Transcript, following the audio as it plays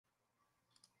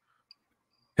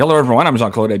Hello, everyone. I'm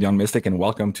Jean-Claude Beyond Mystic, and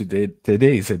welcome to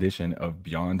today's edition of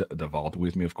Beyond the Vault.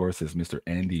 With me, of course, is Mr.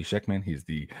 Andy Schectman. He's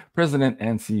the president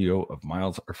and CEO of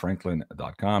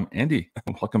MilesFranklin.com. Andy,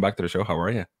 welcome back to the show. How are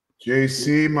you?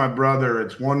 JC, my brother,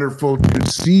 it's wonderful to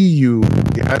see you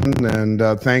again,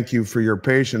 and thank you for your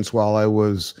patience while I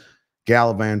was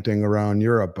gallivanting around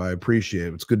Europe. I appreciate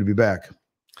it. It's good to be back.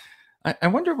 I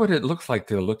wonder what it looks like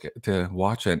to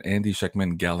watch an Andy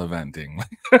Schectman gallivanting.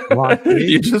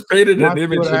 You just painted an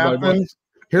image in my mind.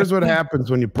 Here's what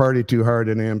happens when you party too hard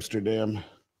in Amsterdam.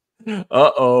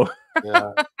 Uh-oh.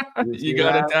 Yeah. You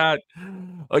got it, Dad.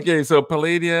 Okay, so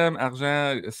palladium,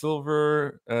 argent,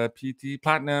 silver, PT,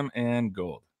 platinum, and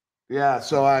gold. Yeah,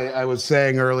 so I was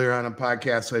saying earlier on a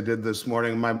podcast I did this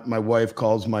morning, my wife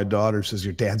calls my daughter, says,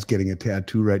 your dad's getting a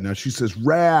tattoo right now. She says,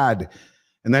 rad.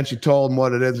 And then she told him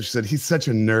what it is. And she said, he's such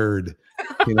a nerd.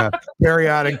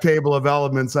 Periodic table of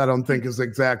elements, I don't think is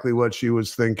exactly what she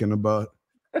was thinking about.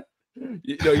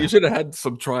 You should have had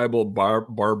some tribal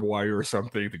barbed wire or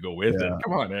something to go with it.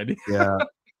 Come on, Eddie. Yeah,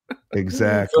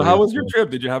 exactly. So how was your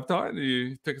trip? Did you have time?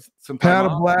 You took some time Had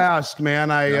off? a blast, man.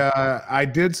 I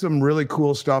did some really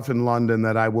cool stuff in London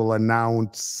that I will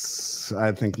announce,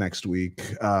 I think, next week,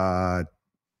 how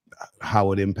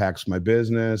it impacts my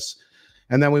business.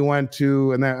 And then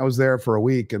I was there for a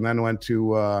week, and then went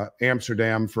to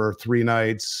Amsterdam for 3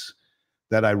 nights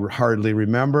that I hardly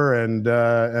remember, and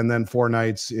then 4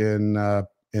 nights in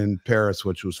Paris,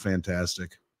 which was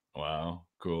fantastic. Wow,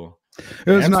 cool.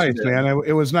 It was nice, man.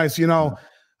 It was nice.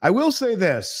 I will say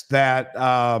this, that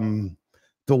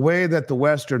the way that the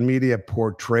Western media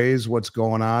portrays what's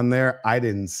going on there, I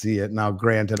didn't see it. Now,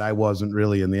 granted, I wasn't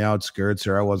really in the outskirts,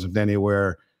 or I wasn't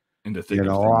anywhere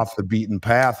off the beaten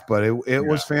path, but it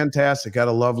was fantastic. I had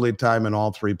a lovely time in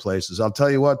all 3 places. I'll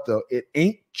tell you what, though, it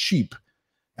ain't cheap.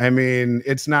 I mean,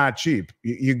 it's not cheap.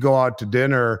 You go out to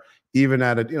dinner, even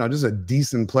at just a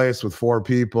decent place with 4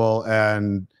 people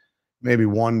and maybe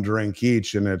 1 drink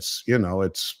each, and it's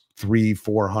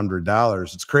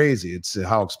 $300-400. It's crazy. It's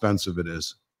how expensive it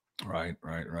is. Right.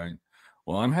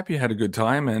 Well, I'm happy you had a good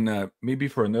time, and maybe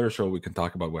for another show we can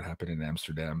talk about what happened in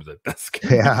Amsterdam. That's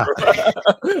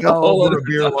over a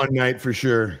beer one night for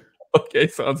sure. Okay,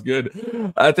 sounds good.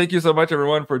 Thank you so much,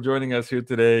 everyone, for joining us here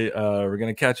today. We're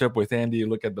going to catch up with Andy,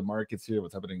 look at the markets here,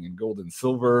 what's happening in gold and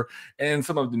silver, and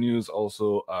some of the news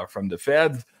also from the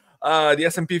Fed. The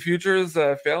S&P futures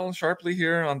fell sharply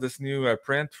here on this new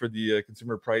print for the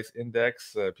Consumer Price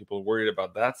Index. People worried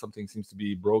about that. Something seems to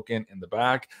be broken in the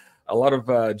back. A lot of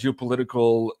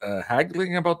geopolitical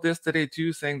haggling about this today,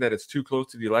 too, saying that it's too close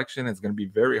to the election. It's going to be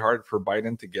very hard for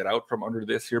Biden to get out from under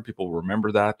this here. People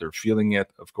remember that. They're feeling it,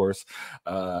 of course,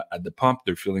 at the pump.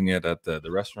 They're feeling it at the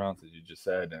restaurants, as you just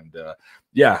said. And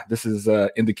this is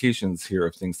indications here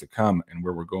of things to come and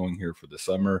where we're going here for the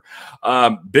summer.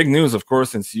 Big news, of course,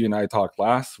 since you and I talked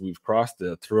last. We've crossed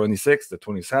the 26, the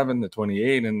 27, the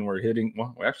 28, and we're hitting,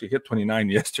 we actually hit 29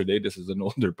 yesterday. This is an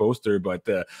older poster, but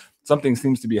something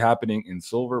seems to be happening in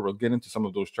silver. We'll get into some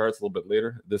of those charts a little bit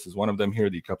later. This is one of them here,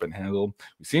 the cup and handle.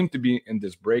 We seem to be in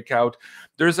this breakout.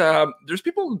 There's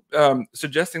people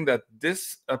suggesting that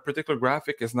this particular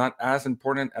graphic is not as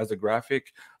important as a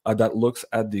graphic that looks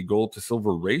at the gold to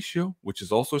silver ratio, which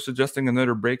is also suggesting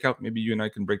another breakout. Maybe you and I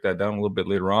can break that down a little bit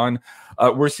later on.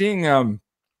 We're seeing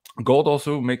gold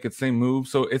also make its same move.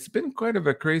 So it's been quite of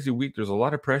a crazy week. There's a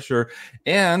lot of pressure.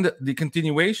 And the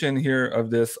continuation here of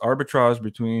this arbitrage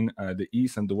between the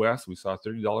East and the West, we saw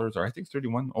 $30, or I think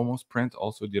 31 almost print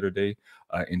also the other day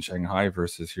in Shanghai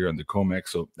versus here on the COMEX.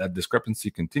 So that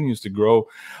discrepancy continues to grow.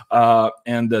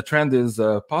 And the trend is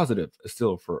positive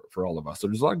still for all of us. So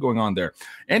there's a lot going on there.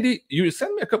 Andy, you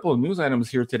sent me a couple of news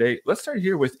items here today. Let's start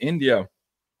here with India.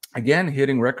 Again,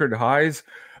 hitting record highs.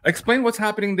 Explain what's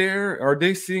happening there. Are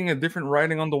they seeing a different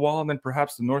writing on the wall than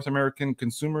perhaps the North American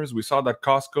consumers? We saw that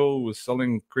Costco was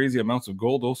selling crazy amounts of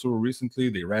gold also recently.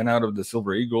 They ran out of the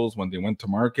Silver Eagles when they went to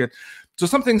market. So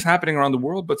something's happening around the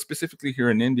world, but specifically here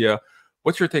in India.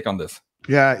 What's your take on this?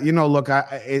 Yeah, look,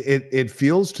 it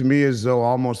feels to me as though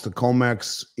almost the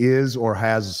COMEX is or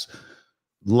has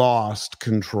lost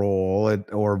control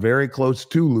or very close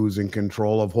to losing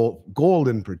control of gold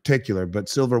in particular, but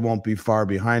silver won't be far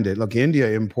behind it. Look,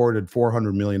 India imported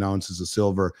 400 million ounces of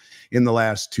silver in the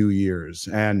last 2 years,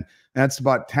 and that's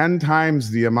about 10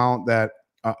 times the amount that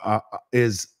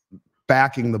is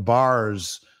backing the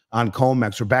bars on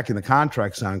COMEX, or backing the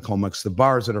contracts on COMEX. The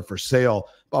bars that are for sale,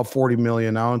 about 40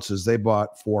 million ounces. They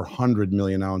bought 400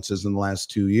 million ounces in the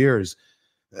last 2 years.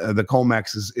 The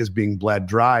COMEX is being bled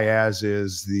dry, as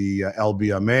is the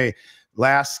LBMA.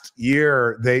 Last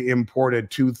year, they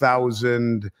imported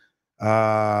 2,000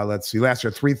 let's see, last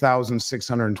year,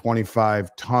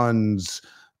 3,625 tons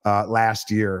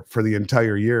last year for the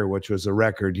entire year, which was a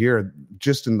record year.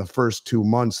 Just in the first 2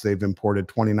 months, they've imported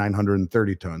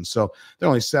 2,930 tons. So they're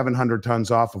only 700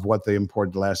 tons off of what they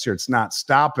imported last year. It's not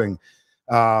stopping.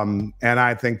 And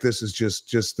I think this is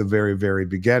just the very, very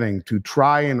beginning. To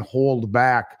try and hold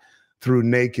back through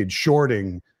naked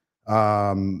shorting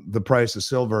the price of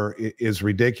silver is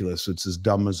ridiculous. It's as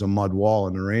dumb as a mud wall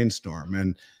in a rainstorm.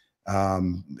 And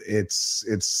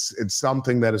it's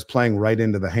something that is playing right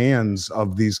into the hands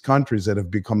of these countries that have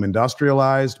become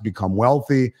industrialized, become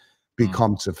wealthy,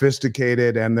 become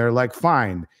sophisticated, and they're like,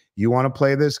 fine, you want to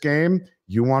play this game,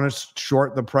 you want to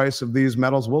short the price of these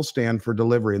metals, we'll stand for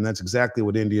delivery. And that's exactly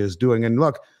what India is doing. And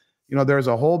look, there's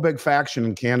a whole big faction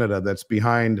in Canada that's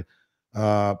behind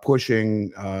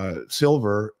pushing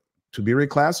silver to be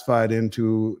reclassified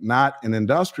into not an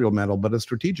industrial metal, but a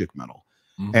strategic metal.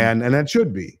 And it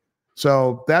should be.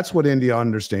 So that's what India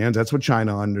understands. That's what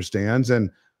China understands. And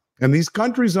these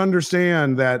countries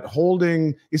understand that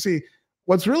holding, you see,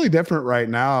 what's really different right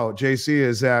now, JC,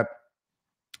 is that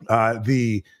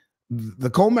the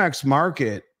COMEX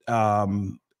market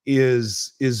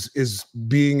is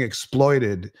being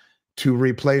exploited to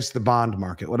replace the bond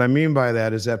market. What I mean by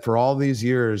that is that for all these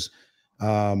years,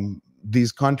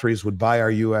 these countries would buy our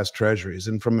U.S. treasuries.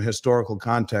 And from a historical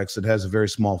context, it has a very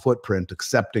small footprint,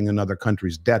 accepting another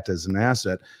country's debt as an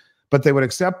asset. But they would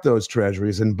accept those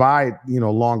treasuries and buy,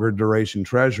 longer duration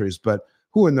treasuries. But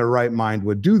who in their right mind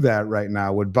would do that right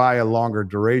now, would buy a longer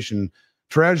duration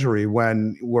treasury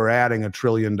when we're adding $1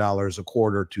 trillion a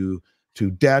quarter to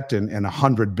debt and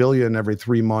 $100 billion every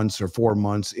 3 months or 4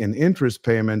 months in interest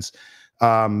payments.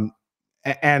 And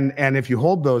if you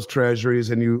hold those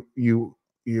treasuries and you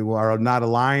are not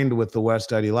aligned with the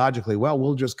West ideologically, well,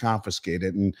 we'll just confiscate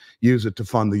it and use it to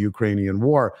fund the Ukrainian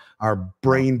war. Our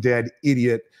brain-dead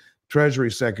idiot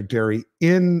Treasury Secretary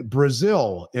in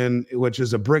Brazil, which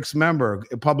is a BRICS member,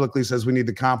 publicly says we need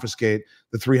to confiscate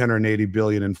the $380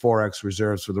 billion in Forex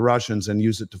reserves for the Russians and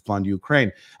use it to fund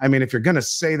Ukraine. I mean, if you're going to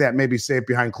say that, maybe say it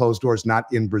behind closed doors, not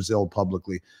in Brazil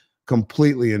publicly.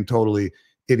 Completely and totally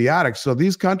idiotic. So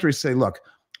these countries say, look,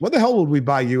 what the hell would we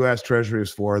buy U.S.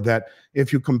 treasuries for that,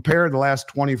 if you compare the last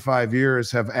 25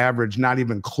 years, have averaged not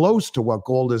even close to what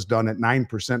gold has done at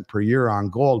 9% per year on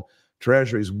gold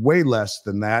treasuries, way less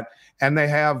than that. And they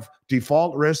have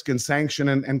default risk and sanction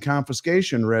and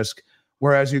confiscation risk,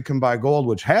 whereas you can buy gold,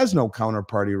 which has no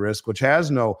counterparty risk, which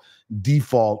has no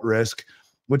default risk,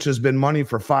 which has been money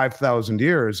for 5,000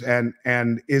 years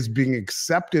and is being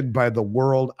accepted by the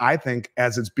world, I think,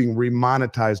 as it's being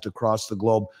remonetized across the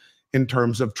globe in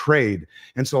terms of trade.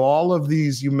 And so all of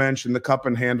these, you mentioned the cup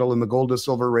and handle and the gold to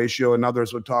silver ratio, and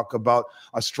others would talk about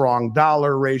a strong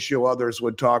dollar ratio. Others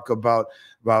would talk about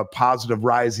positive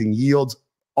rising yields.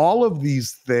 All of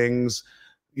these things,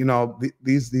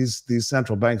 these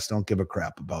central banks don't give a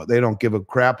crap about. They don't give a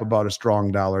crap about a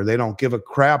strong dollar. They don't give a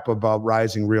crap about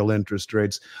rising real interest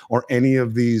rates or any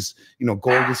of these,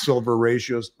 gold to silver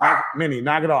ratios. Minnie,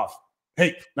 knock it off.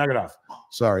 Hey, knock it off.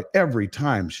 Sorry, every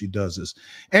time she does this.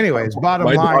 Anyways, bottom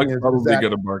line is probably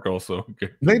going to bark also. Okay.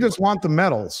 They just want the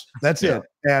metals. That's it.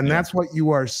 And that's what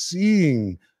you are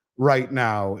seeing right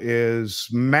now is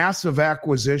massive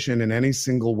acquisition in any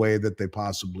single way that they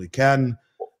possibly can.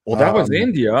 Well, that was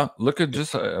India. Look at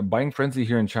just a buying frenzy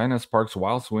here in China sparks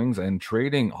wild swings and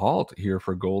trading halt here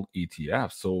for gold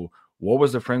ETFs. So what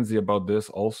was the frenzy about this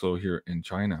also here in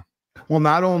China? Well,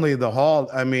 not only the halt,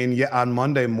 I mean, on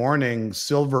Monday morning,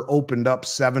 silver opened up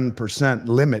 7%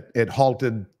 limit. It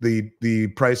halted the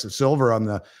price of silver on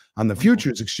the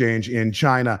futures exchange in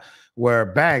China, where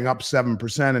bang, up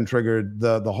 7% and triggered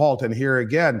the halt. And here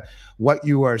again, what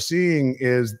you are seeing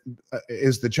is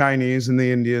the Chinese and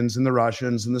the Indians and the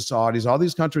Russians and the Saudis, all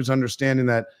these countries understanding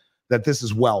that this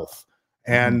is wealth.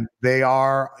 And they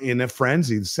are in a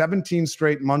frenzy. 17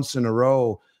 straight months in a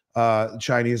row,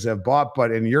 Chinese have bought.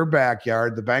 But in your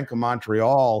backyard, the Bank of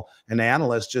Montreal, an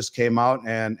analyst just came out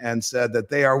and said that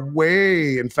they are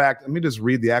way, in fact, let me just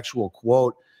read the actual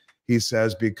quote. He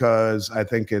says, because I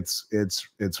think it's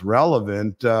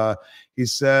relevant. He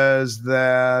says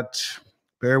that,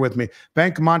 bear with me,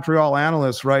 Bank of Montreal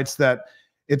analyst writes that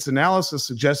its analysis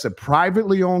suggests that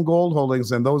privately owned gold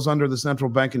holdings and those under the central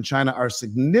bank in China are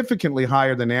significantly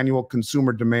higher than annual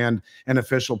consumer demand and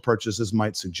official purchases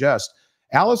might suggest.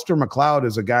 Alistair McLeod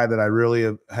is a guy that I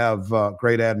really have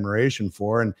great admiration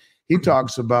for, and he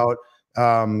talks about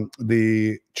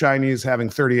the Chinese having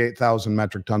 38,000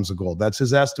 metric tons of gold. That's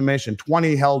his estimation.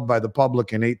 20 held by the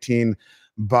public and 20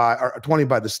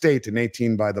 by the state and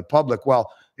 18 by the public. Well,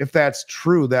 If that's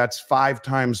true, that's 5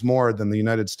 times more than the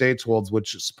United States holds,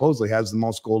 which supposedly has the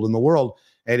most gold in the world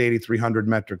at 8,300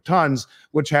 metric tons,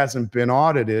 which hasn't been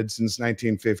audited since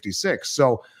 1956.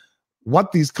 So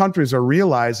what these countries are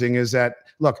realizing is that,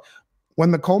 look,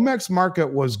 when the COMEX market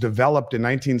was developed in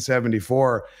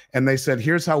 1974, and they said,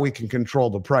 here's how we can control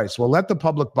the price. Well, let the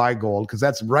public buy gold, because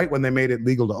that's right when they made it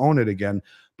legal to own it again.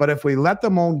 But if we let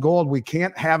them own gold, we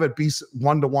can't have it be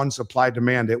one-to-one supply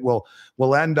demand. It will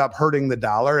end up hurting the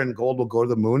dollar, and gold will go to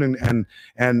the moon,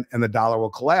 and the dollar will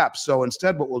collapse. So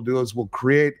instead, what we'll do is we'll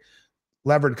create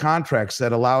levered contracts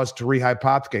that allow us to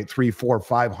rehypothecate 300, 400,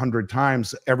 500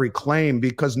 times every claim,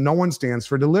 because no one stands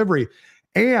for delivery.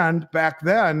 And back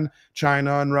then,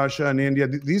 China and Russia and India,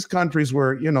 these countries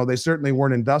were, they certainly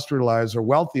weren't industrialized or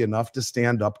wealthy enough to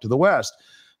stand up to the West.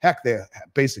 Heck, they're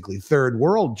basically third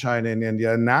world, China and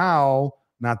India. Now,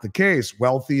 not the case.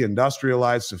 Wealthy,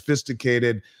 industrialized,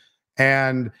 sophisticated.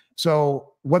 And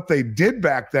so what they did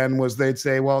back then was they'd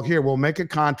say, well, here, we'll make a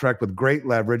contract with great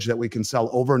leverage that we can sell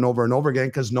over and over and over again,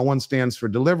 because no one stands for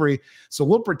delivery. So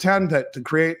we'll pretend to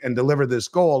create and deliver this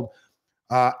gold.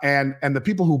 And the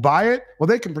people who buy it, well,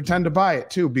 they can pretend to buy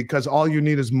it too, because all you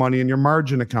need is money in your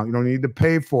margin account. You don't need to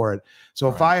pay for it. So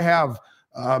if I have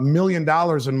 $1 million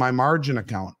in my margin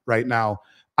account right now,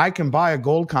 I can buy a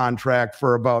gold contract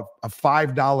for about a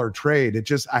 $5 trade.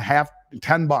 I have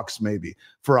 $10 maybe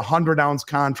for a 100-ounce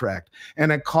contract.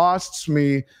 And it costs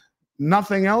me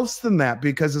nothing else than that,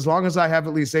 because as long as I have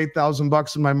at least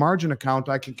 $8,000 in my margin account,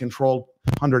 I can control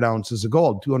 100 ounces of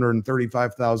gold,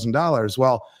 $235,000.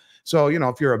 Well, so,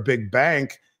 if you're a big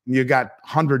bank and you got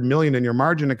 100 million in your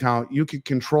margin account, you could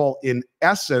control, in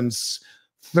essence,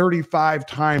 35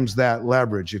 times that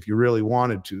leverage if you really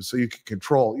wanted to. So you could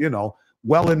control,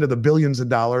 well into the billions of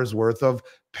dollars worth of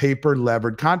paper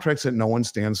levered contracts that no one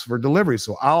stands for delivery.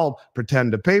 So I'll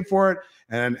pretend to pay for it,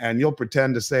 and you'll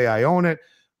pretend to say I own it.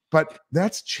 But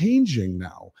that's changing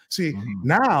now. See,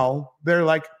 now they're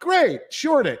like, great,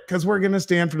 short it, because we're going to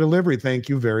stand for delivery. Thank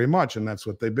you very much. And that's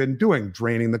what they've been doing,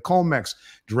 draining the COMEX,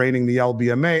 draining the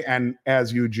LBMA. And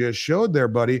as you just showed there,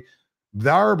 buddy, the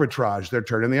arbitrage, they're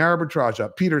turning the arbitrage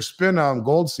up. Peter Spina,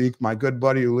 Goldseek, my good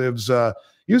buddy who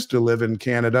used to live in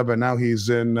Canada, but now he's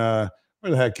in, where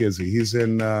the heck is he? He's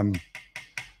in,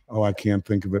 I can't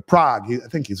think of it. Prague. I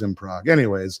think he's in Prague.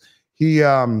 Anyways, he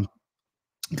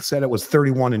said it was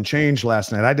 31 and change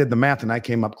last night. I did the math and I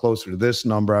came up closer to this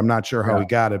number. I'm not sure how he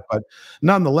got it, but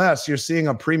nonetheless, you're seeing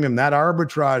a premium. That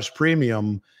arbitrage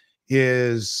premium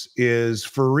is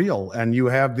for real. And you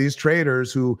have these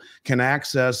traders who can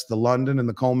access the London and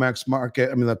the COMEX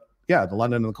market. I mean, the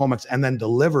London and the COMEX, and then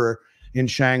deliver in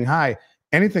Shanghai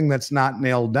anything that's not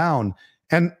nailed down.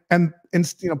 And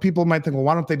people might think, well,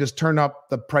 why don't they just turn up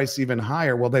the price even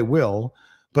higher? Well, they will,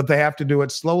 but they have to do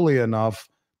it slowly enough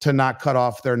to not cut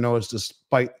off their nose to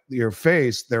spite their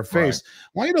face. Right. I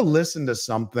want you to listen to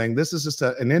something. This is just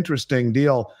an interesting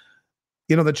deal.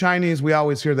 The Chinese, we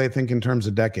always hear they think in terms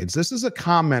of decades. This is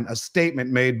a statement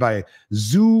made by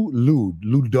Zhu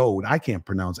Ludode. I can't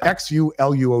pronounce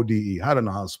Xuluode. I don't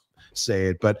know how to say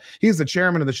it, but he's the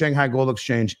chairman of the Shanghai Gold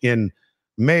Exchange in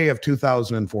May of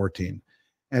 2014.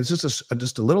 And it's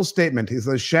just a little statement. He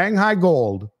says, Shanghai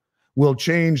Gold will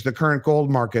change the current gold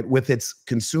market with its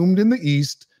consumed in the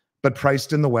East but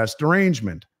priced in the West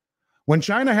arrangement. When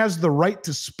China has the right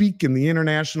to speak in the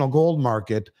international gold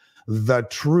market, the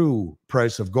true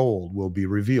price of gold will be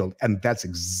revealed. And that's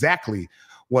exactly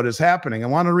what is happening. I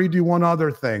want to read you one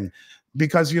other thing,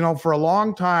 because, for a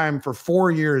long time, for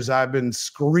 4 years, I've been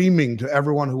screaming to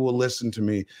everyone who will listen to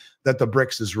me that the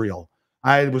BRICS is real.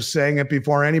 I was saying it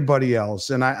before anybody else.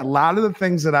 And a lot of the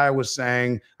things that I was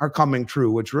saying are coming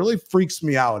true, which really freaks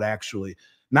me out, actually.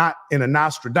 Not in a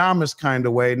Nostradamus kind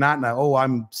of way, not in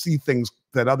I see things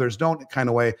that others don't kind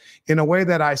of way, in a way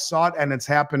that I saw it and it's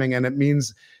happening. And it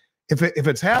means if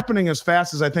it's happening as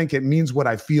fast as I think, it means what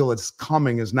I feel it's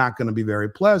coming is not going to be very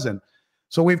pleasant.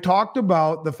 So we've talked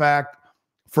about the fact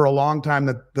for a long time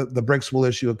that the BRICS will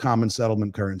issue a common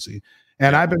settlement currency.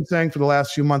 And I've been saying for the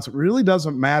last few months, it really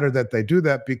doesn't matter that they do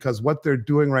that, because what they're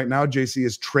doing right now, JC,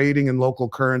 is trading in local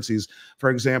currencies.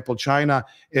 For example, China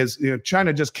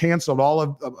just canceled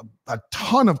a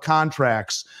ton of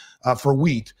contracts for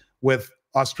wheat with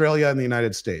Australia and the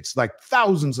United States, like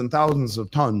thousands and thousands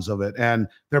of tons of it. And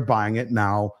they're buying it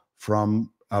now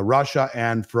from Russia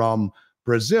and from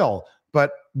Brazil.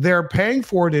 But they're paying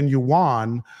for it in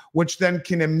yuan, which then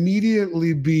can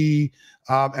immediately be,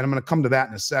 and I'm going to come to that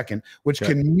in a second, which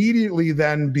can immediately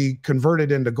then be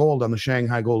converted into gold on the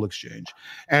Shanghai Gold Exchange.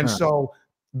 And so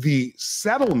the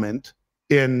settlement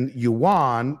in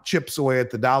yuan chips away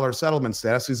at the dollar settlement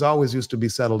status. He's always used to be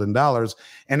settled in dollars.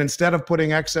 And instead of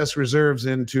putting excess reserves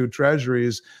into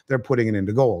treasuries, they're putting it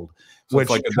into gold. So it's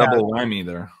like a double whammy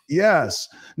there. Yes.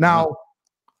 Now,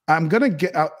 I'm going to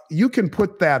get you can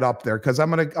put that up there because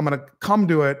I'm going to come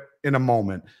to it in a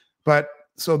moment. But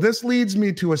so this leads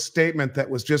me to a statement that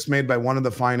was just made by one of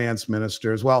the finance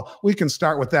ministers. Well, we can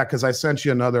start with that because I sent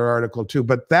you another article too.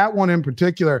 But that one in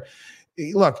particular,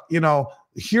 look,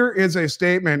 here is a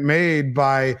statement made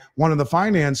by one of the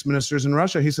finance ministers in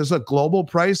Russia. He says, look, global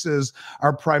prices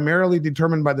are primarily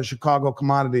determined by the Chicago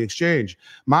Commodity Exchange.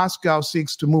 Moscow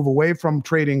seeks to move away from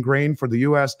trading grain for the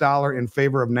US dollar in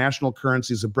favor of national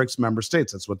currencies of BRICS member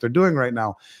states. That's what they're doing right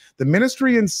now. The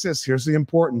ministry insists, here's the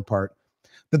important part,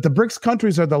 that the BRICS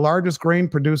countries are the largest grain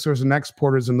producers and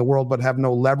exporters in the world, but have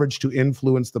no leverage to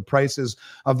influence the prices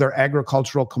of their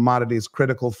agricultural commodities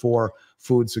critical for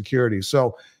food security.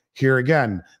 So here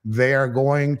again, they are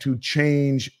going to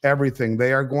change everything.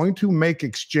 They are going to make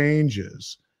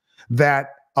exchanges that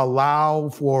allow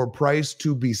for price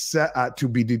to be set, to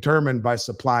be determined by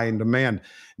supply and demand,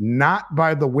 not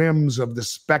by the whims of the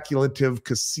speculative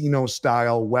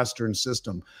casino-style Western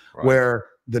system, right, where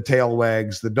the tail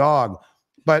wags the dog.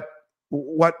 But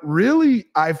what really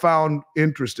I found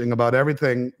interesting about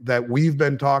everything that we've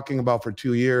been talking about for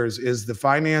 2 years is the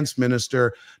finance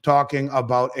minister talking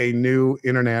about a new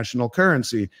international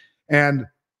currency. And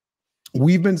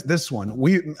we've been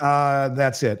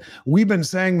that's it. We've been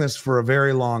saying this for a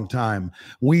very long time.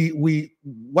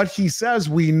 What he says,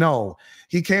 we know.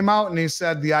 He came out and he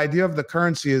said the idea of the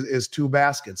currency is two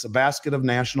baskets, a basket of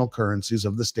national currencies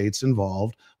of the states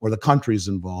involved or the countries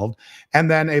involved,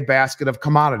 and then a basket of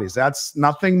commodities. That's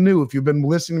nothing new. If you've been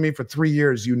listening to me for 3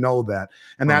 years, you know that.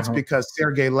 And that's because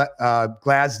Sergei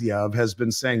Glaziev has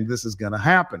been saying this is going to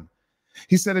happen.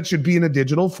 He said it should be in a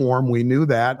digital form. We knew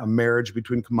that, a marriage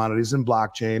between commodities and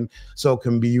blockchain, so it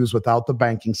can be used without the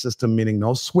banking system, meaning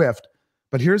no SWIFT.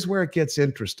 But here's where it gets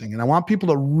interesting, and I want people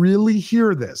to really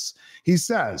hear this. He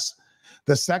says,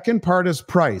 the second part is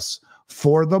price.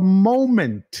 For the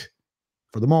moment,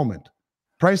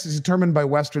 price is determined by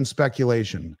Western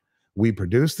speculation. We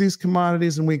produce these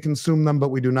commodities and we consume them,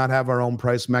 but we do not have our own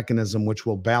price mechanism, which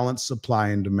will balance supply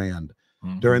and demand.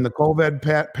 During the COVID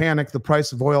panic, the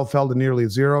price of oil fell to nearly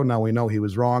zero. Now we know he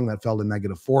was wrong. That fell to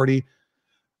 -40.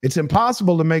 It's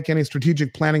impossible to make any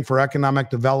strategic planning for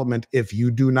economic development if you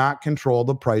do not control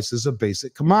the prices of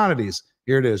basic commodities.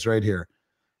 Here it is right here.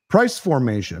 Price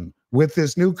formation with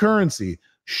this new currency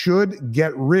should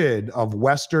get rid of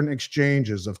Western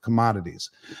exchanges of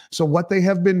commodities. So what they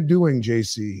have been doing,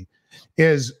 JC,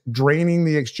 is draining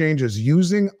the exchanges,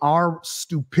 using our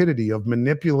stupidity of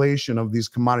manipulation of these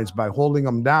commodities by holding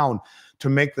them down to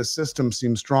make the system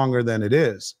seem stronger than it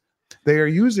is. They are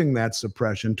using that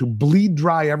suppression to bleed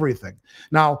dry everything.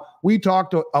 Now, we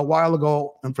talked a while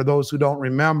ago, and for those who don't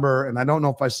remember, and I don't know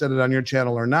if I said it on your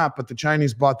channel or not, but the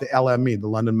Chinese bought the LME, the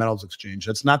London Metals Exchange.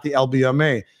 That's not the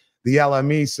LBMA. The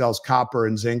LME sells copper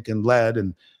and zinc and lead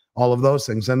and all of those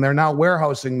things. And they're now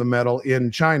warehousing the metal in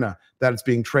China that it's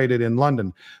being traded in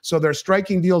London. So they're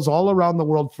striking deals all around the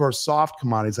world for soft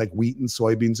commodities like wheat and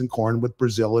soybeans and corn with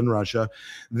Brazil and Russia.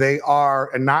 They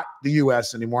are, and not the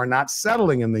US anymore, not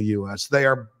settling in the US. They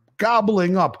are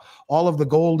gobbling up all of the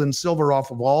gold and silver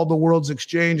off of all the world's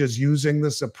exchanges using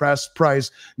the suppressed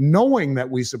price, knowing that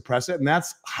we suppress it. And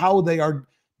that's how they are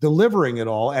delivering it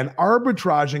all and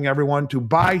arbitraging everyone to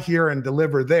buy here and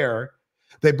deliver there.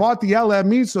 They bought the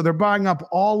LME, so they're buying up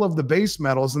all of the base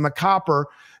metals and the copper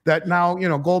that now,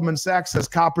 Goldman Sachs says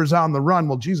copper's on the run.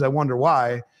 Well, geez, I wonder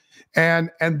why. And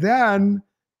then,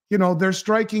 they're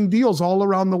striking deals all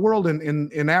around the world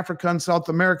in Africa and South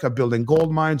America, building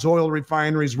gold mines, oil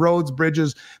refineries, roads,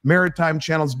 bridges, maritime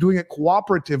channels, doing it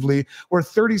cooperatively, where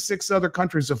 36 other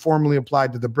countries have formally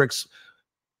applied to the BRICS.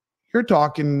 You're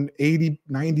talking 80,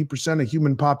 90% of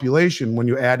human population when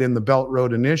you add in the Belt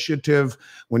Road Initiative,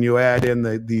 when you add in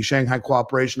the Shanghai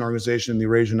Cooperation Organization, the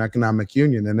Eurasian Economic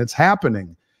Union, and it's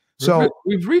happening. So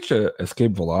we've reached an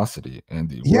escape velocity,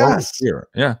 Andy. Yes. Here.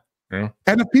 Yeah.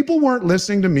 And if people weren't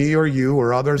listening to me or you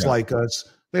or others like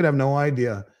us, they'd have no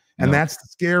idea. And that's the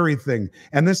scary thing.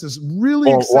 And this is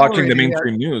really watching the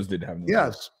mainstream news did have no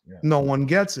idea. No one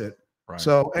gets it. Right.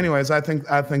 So anyways, I think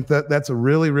that that's a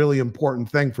really, really important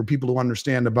thing for people to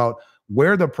understand about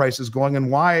where the price is going and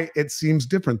why it seems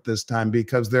different this time,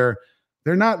 because they're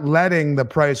not letting the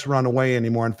price run away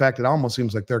anymore. In fact, it almost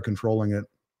seems like they're controlling it.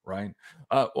 Right.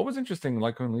 What was interesting,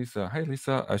 like when Lisa, hi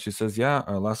Lisa, she says,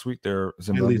 last week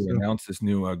Zimbabwe announced this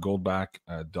new gold-backed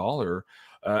dollar.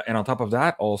 And on top of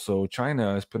that, also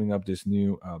China is putting up this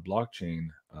new blockchain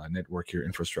network here,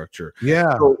 infrastructure.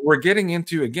 Yeah. So we're getting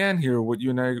into again here what you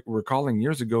and I were calling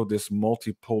years ago this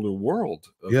multipolar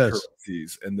world of Yes.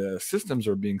 currencies, and the systems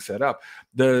are being set up.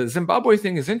 The Zimbabwe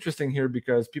thing is interesting here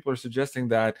because people are suggesting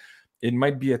that it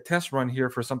might be a test run here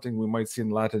for something we might see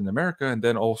in Latin America, and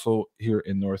then also here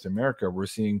in North America. We're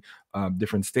seeing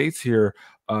different states here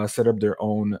set up their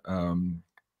own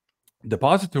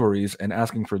depositories and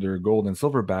asking for their gold and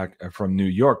silver back from New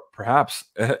York, perhaps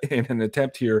in an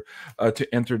attempt here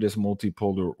to enter this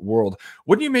multipolar world.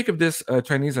 What do you make of this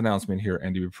Chinese announcement here,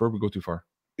 Andy, before we go too far?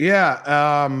 Yeah,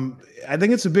 I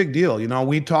think it's a big deal. You know,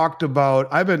 we talked about,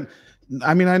 I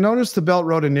noticed the Belt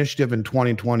Road Initiative in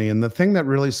 2020, and the thing that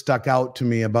really stuck out to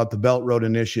me about the Belt Road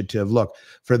Initiative, look,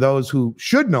 for those who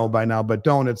should know by now but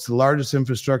don't, it's the largest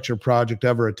infrastructure project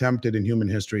ever attempted in human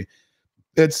history.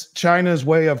 It's China's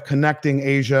way of connecting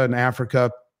Asia and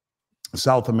Africa,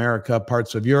 South America,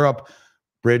 parts of Europe,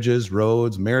 bridges,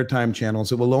 roads, maritime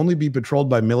channels. It will only be patrolled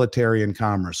by military and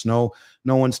commerce. No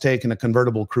one's taking a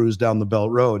convertible cruise down the Belt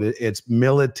Road. It's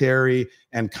military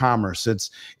and commerce.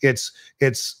 It's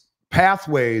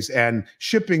pathways and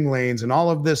shipping lanes and all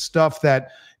of this stuff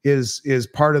that is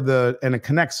part of and it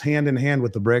connects hand in hand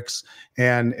with the BRICS.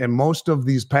 And most of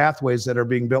these pathways that are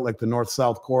being built, like the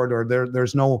North-South corridor,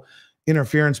 there's no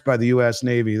interference by the U.S.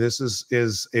 Navy. This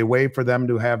is a way for them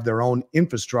to have their own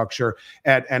infrastructure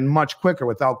and much quicker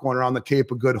without going around the Cape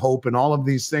of Good Hope and all of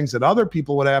these things that other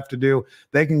people would have to do.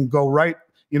 They can go right,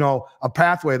 a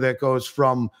pathway that goes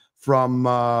from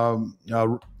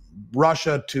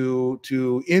Russia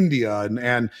to India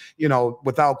and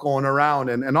without going around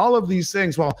and all of these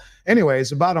things. Well, anyways,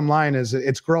 the bottom line is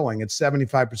it's growing. It's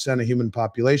 75% of human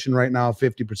population right now,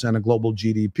 50% of global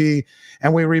GDP.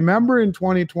 And we remember in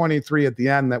 2023 at the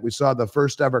end that we saw the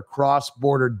first ever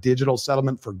cross-border digital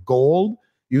settlement for gold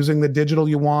using the digital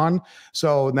yuan.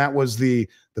 So that was the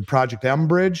Project M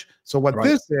Bridge. So what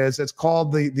this is, it's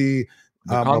called the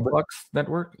Conflux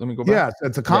network. Let me go back. Yes,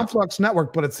 it's a Conflux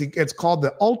network, but it's called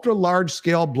the Ultra Large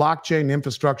Scale Blockchain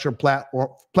Infrastructure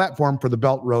Platform for the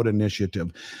Belt Road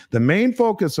Initiative. The main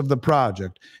focus of the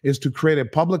project is to create a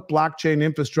public blockchain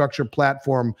infrastructure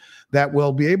platform that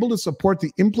will be able to support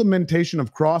the implementation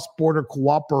of cross-border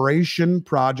cooperation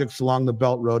projects along the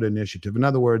Belt Road Initiative. In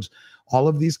other words, all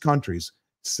of these countries,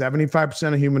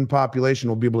 75% of human population,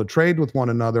 will be able to trade with one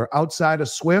another outside of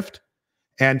SWIFT,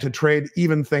 and to trade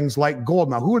even things like gold.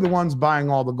 Now, who are the ones buying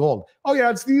all the gold? Oh,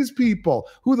 yeah, it's these people.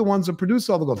 Who are the ones that produce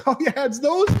all the gold? Oh, yeah, it's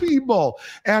those people.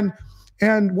 And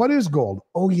what is gold?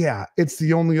 Oh, yeah, it's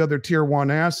the only other tier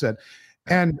one asset.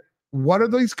 And what are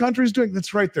these countries doing?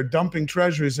 That's right, they're dumping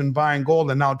treasuries and buying gold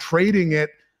and now trading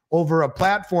it over a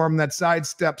platform that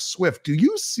sidesteps SWIFT. Do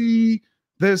you see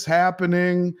this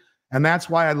happening? And that's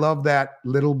why I love that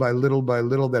little by little by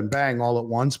little, then bang, all at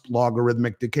once,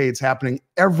 logarithmic decay. It's happening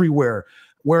everywhere.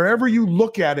 Wherever you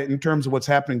look at it in terms of what's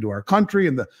happening to our country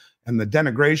and the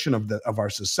denigration of our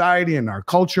society and our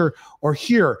culture, or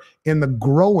here in the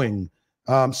growing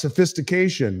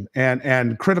sophistication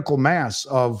and critical mass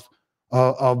of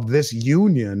this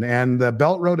union. And the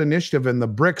Belt Road Initiative and the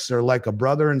BRICS are like a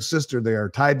brother and sister. They are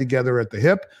tied together at the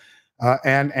hip.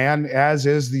 And as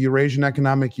is the Eurasian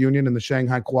Economic Union and the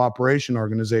Shanghai Cooperation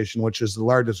Organization, which is the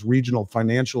largest regional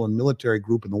financial and military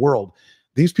group in the world.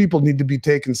 These people need to be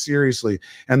taken seriously.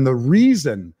 And the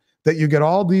reason that you get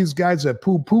all these guys that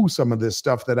poo-poo some of this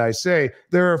stuff that I say,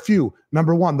 there are a few.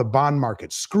 Number one, the bond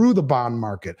market. Screw the bond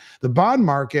market. The bond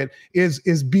market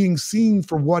is being seen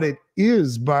for what it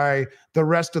is by the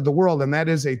rest of the world, and that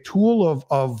is a tool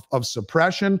of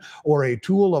suppression, or a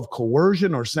tool of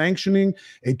coercion or sanctioning,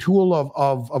 a tool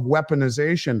of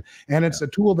weaponization. And it's a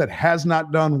tool that has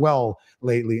not done well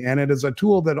lately, and it is a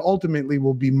tool that ultimately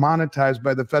will be monetized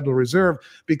by the Federal Reserve,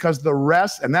 because the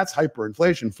rest, and that's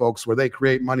hyperinflation, folks, where they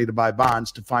create money to buy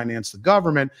bonds to finance the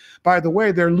government. By the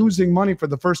way, they're losing money for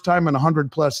the first time in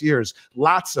 100+ years,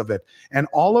 lots of it. And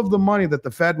all of the money that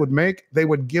the Fed would make, they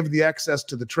would give the excess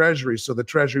to the Treasury, so the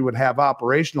Treasury would have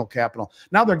operational capital.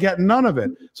 Now they're getting none of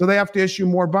it, so they have to issue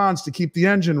more bonds to keep the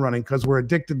engine running, because we're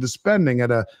addicted to spending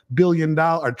at $1 billion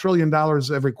or $1 trillion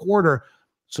every quarter.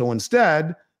 So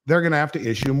instead, they're going to have to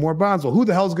issue more bonds. Well, who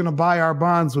the hell is going to buy our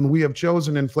bonds when we have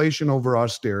chosen inflation over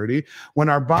austerity, when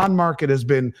our bond market has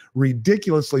been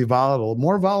ridiculously volatile,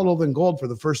 more volatile than gold for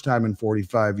the first time in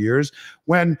 45 years,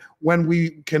 when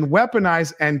we can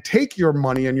weaponize and take your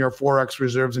money and your Forex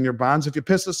reserves and your bonds if you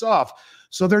piss us off?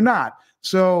 So they're not.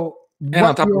 So, and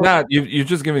on top of that, you've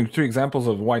just given 3 examples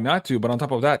of why not to, but on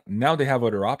top of that, now they have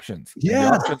other options. Yeah.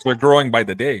 And the options are growing by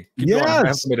the day. Keep going. I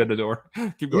have somebody at the door.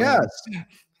 Keep going. Yes.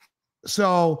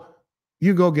 So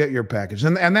you go get your package.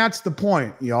 And that's the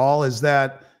point, y'all, is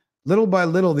that little by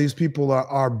little, these people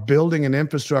are building an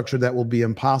infrastructure that will be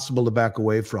impossible to back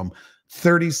away from.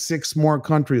 36 more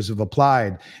countries have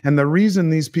applied. And the reason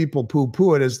these people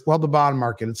poo-poo it is, well, the bond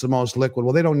market, it's the most liquid.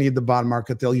 Well, they don't need the bond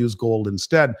market. They'll use gold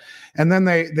instead. And then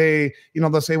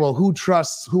they'll say, well, who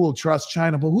will trust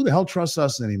China? But who the hell trusts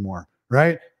us anymore?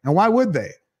 Right? And why would they?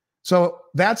 So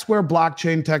that's where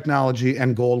blockchain technology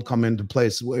and gold come into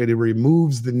place. It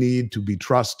removes the need to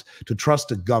trust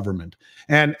a government.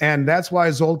 And that's why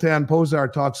Zoltan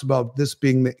Pozsar talks about this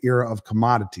being the era of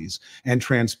commodities and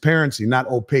transparency, not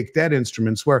opaque debt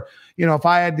instruments where, if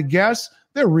I had to guess,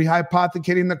 they're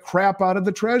rehypothecating the crap out of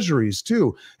the treasuries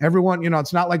too. Everyone,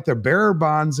 it's not like they're bearer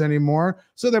bonds anymore.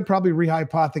 So they're probably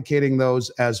rehypothecating those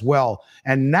as well.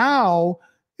 And now,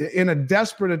 in a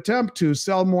desperate attempt to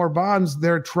sell more bonds,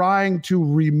 they're trying to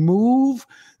remove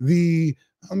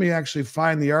let me actually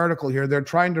find the article here. They're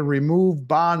trying to remove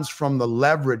bonds from the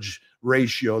leverage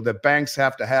ratio that banks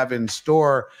have to have in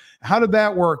store. How did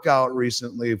that work out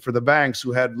recently for the banks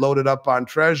who had loaded up on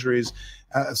treasuries?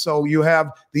 So you have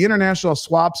the International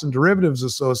Swaps and Derivatives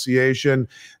Association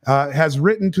has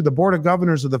written to the Board of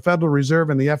Governors of the Federal Reserve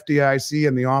and the FDIC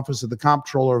and the Office of the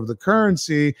Comptroller of the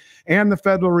Currency and the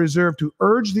Federal Reserve to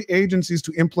urge the agencies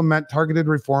to implement targeted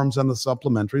reforms on the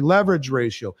supplementary leverage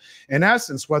ratio. In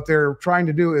essence, what they're trying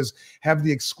to do is have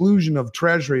the exclusion of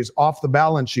treasuries off the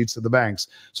balance sheets of the banks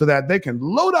so that they can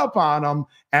load up on them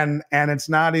and it's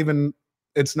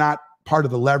not part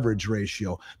of the leverage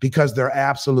ratio because they're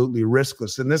absolutely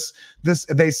riskless. And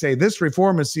they say this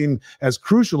reform is seen as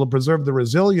crucial to preserve the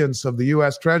resilience of the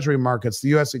U.S. Treasury markets, the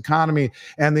U.S. economy,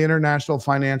 and the international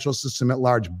financial system at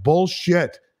large.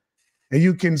 Bullshit. And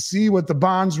you can see what the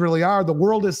bonds really are. The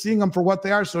world is seeing them for what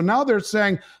they are. So now they're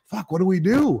saying, fuck, what do we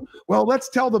do? Well, let's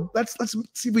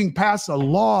see if we can pass a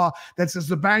law that says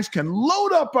the banks can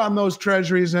load up on those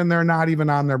treasuries and they're not even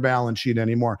on their balance sheet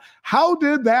anymore. How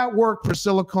did that work for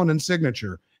Silicon and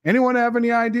Signature? Anyone have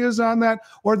any ideas on that?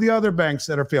 Or the other banks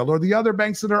that are failed? Or the other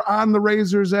banks that are on the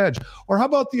razor's edge? Or how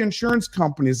about the insurance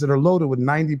companies that are loaded with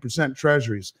 90%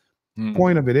 treasuries? The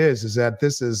point of it is that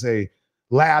this is a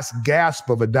last gasp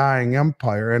of a dying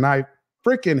empire. And I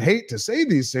freaking hate to say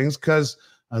these things because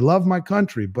I love my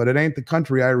country, but it ain't the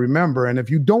country I remember. And if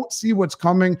you don't see what's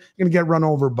coming, you're going to get run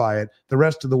over by it. The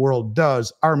rest of the world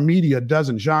does. Our media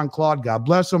doesn't. Jean-Claude, God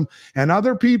bless him, and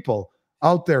other people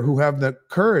out there who have the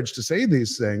courage to say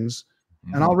these things.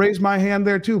 And I'll raise my hand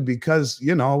there too, because,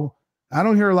 I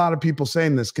don't hear a lot of people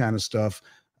saying this kind of stuff.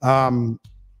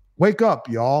 Wake up,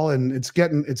 y'all. And it's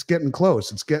getting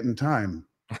close. It's getting time.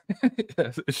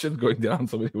 Yes, shit's going down.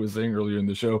 Somebody was saying earlier in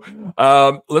the show.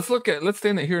 Let's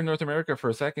stay here in North America for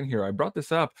a second here. I brought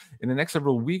this up. In the next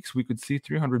several weeks, we could see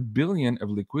 300 billion of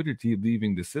liquidity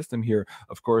leaving the system here.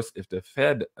 Of course, if the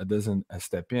Fed doesn't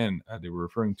step in, they were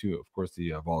referring to, of course,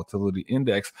 the volatility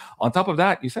index. On top of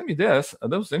that, you sent me this. That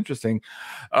was interesting.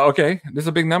 Okay, there's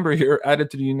a big number here added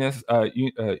to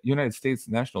the United States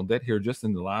national debt here just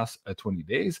in the last 20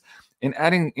 days. And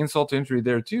adding insult to injury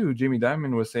there too, Jamie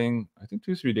Dimon was saying, I think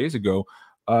 2-3 days ago,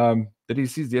 that he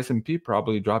sees the S&P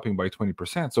probably dropping by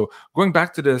 20%. So going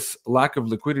back to this lack of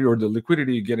liquidity or the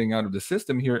liquidity getting out of the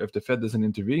system here, if the Fed doesn't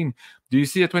intervene, do you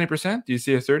see a 20%? Do you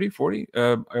see a 30, 40?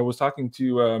 I was talking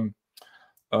to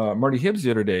Marty Hibbs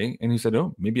the other day, and he said,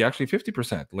 oh, maybe actually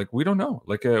 50%. Like, we don't know.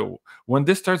 Like, when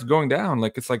this starts going down,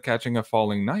 like, it's like catching a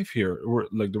falling knife here.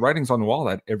 Like, the writing's on the wall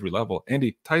at every level.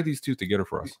 Andy, tie these two together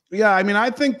for us. Yeah, I mean,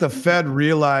 I think the Fed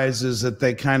realizes that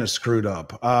they kind of screwed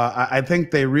up. I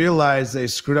think they realize they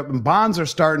screwed up, and bonds are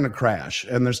starting to crash.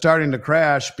 And they're starting to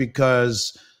crash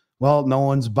because, well, no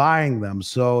one's buying them.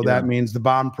 So that means the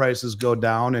bond prices go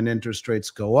down and interest rates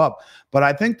go up. But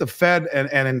I think the Fed,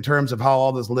 and in terms of how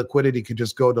all this liquidity could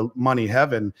just go to money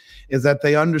heaven, is that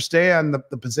they understand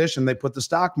the position they put the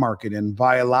stock market in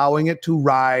by allowing it to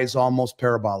rise almost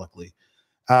parabolically,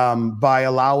 by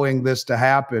allowing this to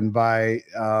happen, by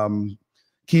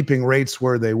keeping rates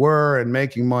where they were and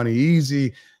making money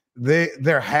easy.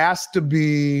 There has to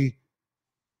be,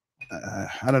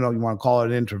 I don't know if you want to call it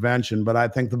an intervention, but I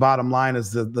think the bottom line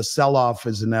is the sell-off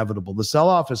is inevitable. The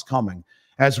sell-off is coming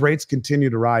as rates continue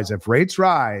to rise. If rates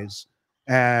rise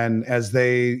and as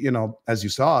they, as you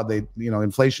saw,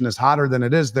 inflation is hotter than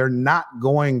it is, they're not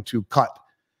going to cut.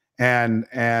 And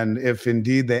if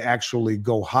indeed they actually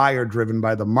go higher driven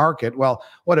by the market, well,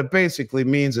 what it basically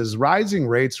means is rising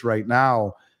rates right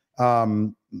now,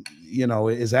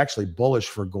 is actually bullish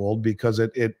for gold because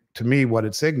it to me, what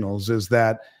it signals is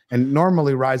that, and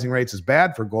normally rising rates is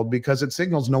bad for gold because it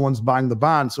signals no one's buying the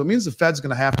bond. So it means the Fed's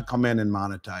going to have to come in and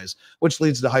monetize, which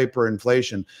leads to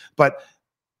hyperinflation. But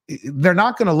they're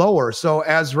not going to lower. So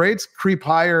as rates creep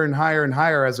higher and higher and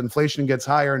higher, as inflation gets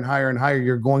higher and higher and higher,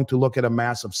 you're going to look at a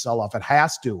massive sell-off. It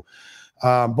has to,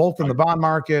 both in the bond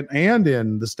market and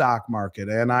in the stock market.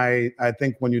 And I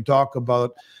think when you talk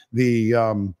about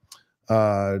the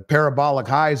parabolic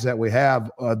highs that we have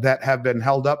that have been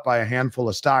held up by a handful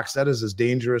of stocks, that is as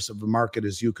dangerous of a market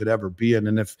as you could ever be in.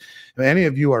 And if any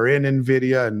of you are in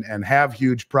NVIDIA and have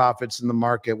huge profits in the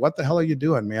market, what the hell are you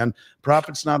doing, man?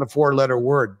 Profit's not a four-letter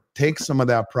word. Take some of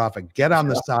that profit. Get on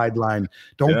the sideline.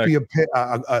 Don't be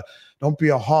don't be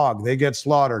a hog. They get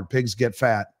slaughtered. Pigs get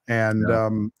fat. And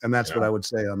that's what I would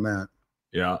say on that.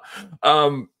 Yeah.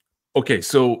 Okay,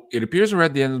 so it appears we're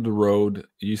at the end of the road.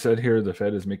 You said here the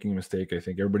Fed is making a mistake. I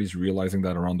think everybody's realizing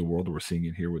that around the world. We're seeing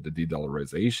it here with the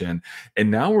de-dollarization.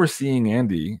 And now we're seeing,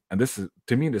 Andy, and this is,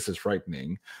 to me, this is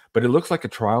frightening, but it looks like a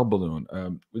trial balloon.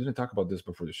 We didn't talk about this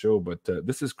before the show, but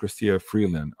this is Chrystia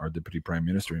Freeland, our Deputy Prime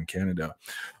Minister in Canada.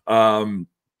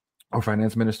 Our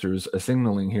finance ministers are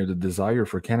signaling here the desire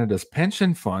for Canada's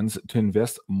pension funds to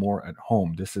invest more at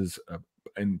home. This is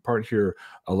in part here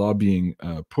a lobbying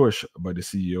push by the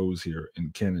CEOs here in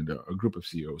Canada, a group of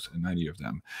CEOs, and 90 of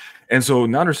them. And so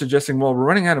now they're suggesting, well, we're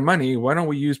running out of money. Why don't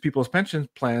we use people's pension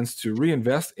plans to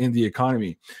reinvest in the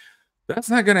economy? That's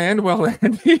not going to end well,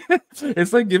 Andy.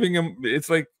 It's like giving them, it's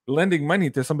like lending money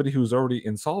to somebody who's already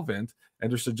insolvent, and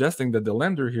they're suggesting that the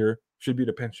lender here should be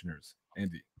the pensioners.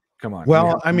 Andy, come on.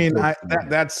 Well, I mean,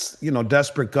 that's,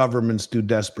 desperate governments do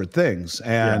desperate things.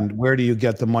 And where do you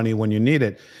get the money when you need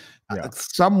it?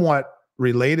 Somewhat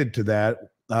related to that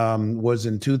was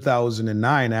in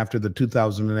 2009, after the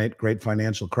 2008 great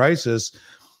financial crisis.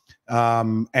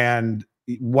 And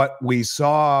what we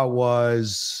saw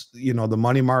was, the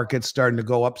money markets starting to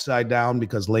go upside down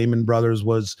because Lehman Brothers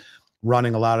was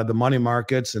running a lot of the money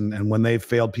markets. And when they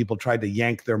failed, people tried to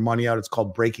yank their money out. It's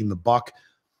called breaking the buck.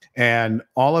 And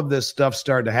all of this stuff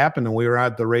started to happen, and we were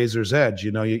at the razor's edge.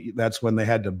 That's when they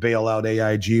had to bail out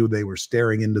AIG. They were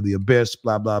staring into the abyss,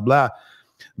 blah, blah, blah.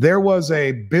 There was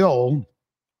a bill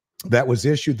that was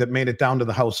issued that made it down to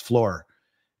the House floor,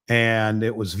 and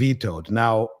it was vetoed.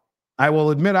 Now, I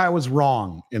will admit I was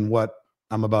wrong in what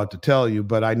I'm about to tell you,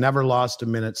 but I never lost a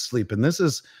minute's sleep. And this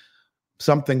is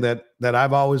something that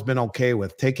I've always been okay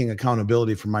with, taking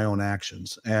accountability for my own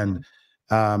actions. And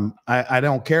I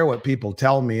don't care what people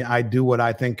tell me. I do what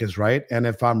I think is right. And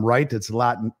if I'm right, it's a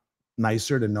lot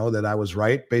nicer to know that I was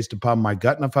right based upon my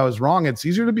gut. And if I was wrong, it's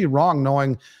easier to be wrong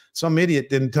knowing some idiot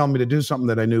didn't tell me to do something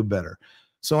that I knew better.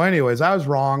 So anyways, I was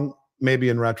wrong, maybe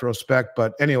in retrospect.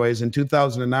 But anyways, in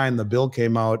 2009, the bill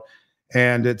came out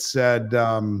and it said,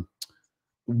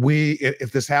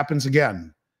 if this happens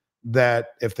again, that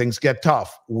if things get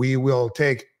tough, we will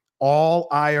take all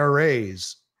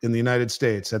IRAs in the United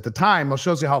States. At the time, it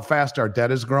shows you how fast our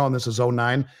debt has grown. This is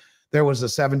 09. There was a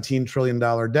 $17 trillion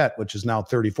debt, which is now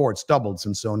 34. It's doubled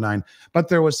since 09. But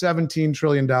there was $17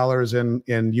 trillion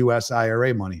in U.S.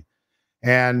 IRA money.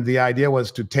 And the idea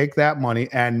was to take that money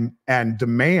and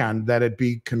demand that it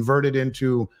be converted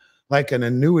into like an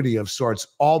annuity of sorts,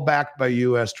 all backed by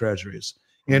U.S. treasuries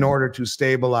in order to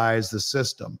stabilize the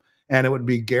system. And it would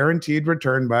be guaranteed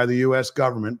return by the U.S.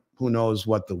 government. Who knows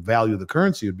what the value of the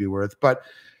currency would be worth, but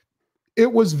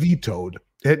it was vetoed.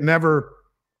 It never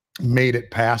made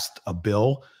it past a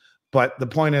bill. But the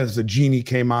point is, the genie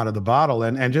came out of the bottle.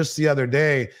 And just the other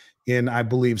day in, I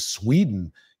believe,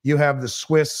 Sweden, you have the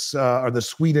Swiss or the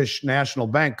Swedish National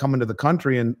Bank coming to the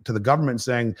country and to the government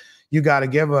saying, you got to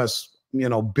give us,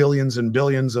 billions and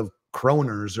billions of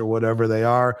kroners or whatever they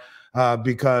are,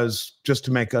 because just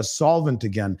to make us solvent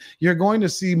again. You're going to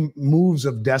see moves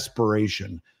of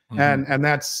desperation. And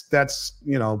that's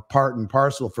part and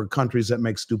parcel for countries that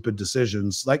make stupid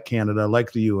decisions like Canada,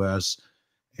 like the U.S.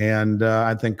 And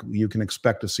I think you can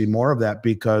expect to see more of that,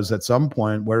 because at some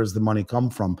point, where does the money come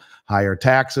from? Higher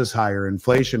taxes, higher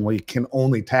inflation. Well, you can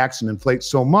only tax and inflate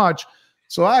so much.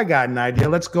 So I got an idea.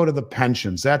 Let's go to the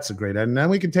pensions. That's a great idea. And then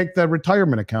we can take the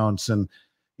retirement accounts and,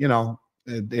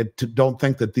 don't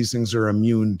think that these things are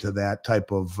immune to that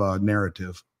type of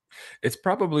narrative. It's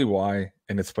probably why,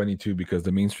 and it's funny too, because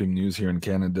the mainstream news here in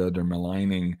Canada, they're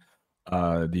maligning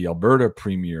the Alberta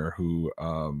premier who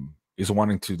is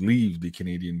wanting to leave the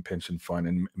Canadian pension fund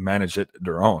and manage it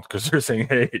their own, because they're saying,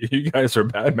 hey, you guys are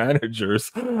bad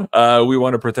managers. We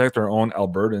want to protect our own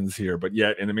Albertans here. But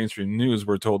yet in the mainstream news,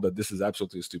 we're told that this is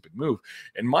absolutely a stupid move.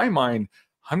 In my mind,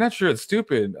 I'm not sure it's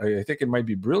stupid. I think it might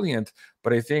be brilliant,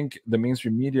 but I think the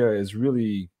mainstream media is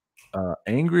really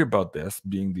angry about this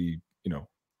being the,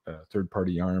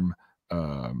 third-party arm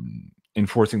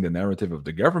enforcing the narrative of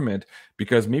the government,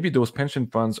 because maybe those pension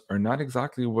funds are not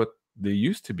exactly what they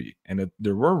used to be. And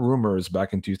there were rumors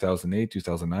back in 2008,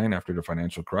 2009, after the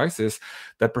financial crisis,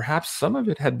 that perhaps some of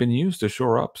it had been used to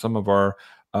shore up some of our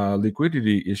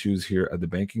liquidity issues here at the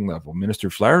banking level. Minister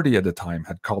Flaherty at the time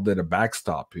had called it a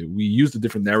backstop. We used a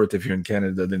different narrative here in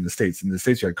Canada than in the States. In the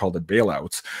States, you had called it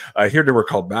bailouts. Here, they were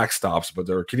called backstops, but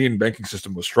the Canadian banking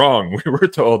system was strong, we were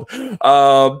told.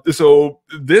 So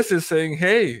this is saying,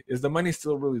 hey, is the money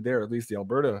still really there? At least the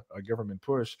Alberta government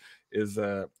push is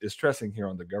stressing here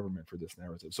on the government for this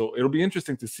narrative. So it'll be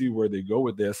interesting to see where they go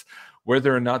with this,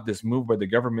 whether or not this move by the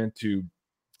government to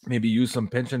maybe use some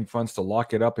pension funds to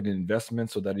lock it up in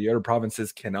investment so that the other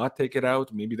provinces cannot take it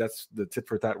out. Maybe that's the tit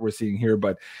for tat we're seeing here.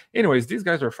 But anyways, these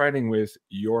guys are fighting with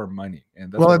your money.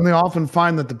 And that's well, and they often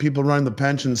find that the people running the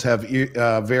pensions have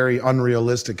very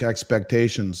unrealistic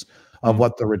expectations of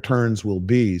what the returns will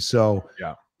be. So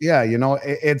yeah. Yeah,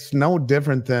 it's no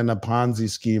different than a Ponzi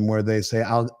scheme where they say,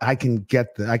 I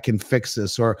can fix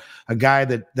this," or a guy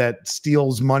that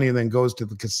steals money and then goes to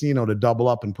the casino to double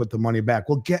up and put the money back.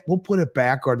 We'll put it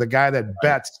back, or the guy that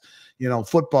bets,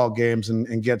 football games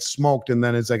and gets smoked, and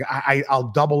then it's like,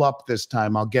 I'll double up this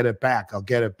time. I'll get it back.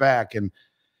 And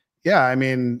yeah, I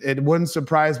mean, it wouldn't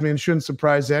surprise me and shouldn't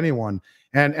surprise anyone.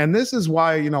 And this is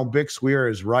why, Bick Swear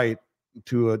is right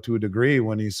to a degree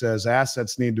when he says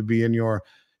assets need to be in your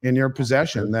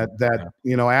possession, that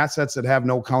assets that have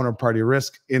no counterparty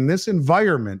risk in this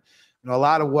environment. A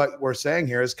lot of what we're saying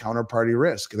here is counterparty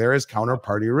risk. There is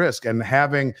counterparty risk, and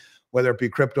having, whether it be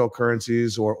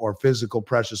cryptocurrencies or physical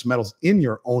precious metals in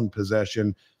your own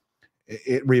possession,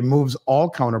 it removes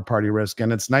all counterparty risk.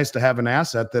 And it's nice to have an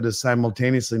asset that is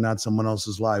simultaneously not someone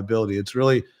else's liability. It's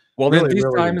really, well, really, then these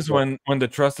really times when the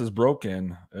trust is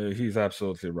broken, he's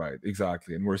absolutely right.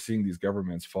 Exactly. And we're seeing these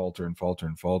governments falter and falter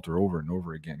and falter over and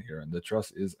over again here. And the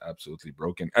trust is absolutely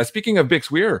broken. Speaking of Bix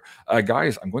Weir,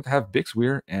 guys, I'm going to have Bix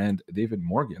Weir and David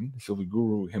Morgan, Silver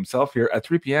Guru himself, here at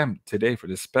 3 p.m. today for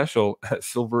this special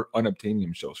Silver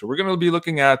Unobtainium show. So we're going to be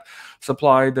looking at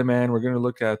supply, demand. We're going to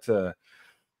look at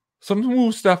some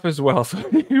smooth stuff as well. So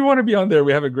if you want to be on there,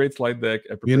 we have a great slide deck.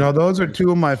 Those are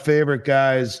two of my favorite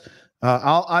guys.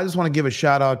 I just want to give a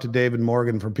shout out to David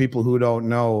Morgan. For people who don't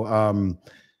know,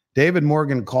 David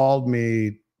Morgan called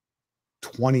me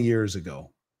 20 years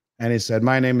ago, and he said,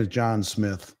 "My name is John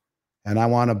Smith, and I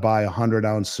want to buy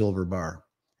 100-ounce silver bar."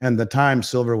 And the time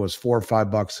silver was $4 or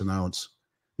 $5 an ounce.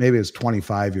 Maybe it's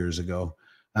 25 years ago.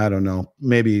 I don't know,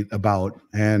 maybe about.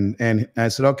 And I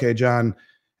said, "Okay, John,"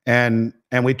 and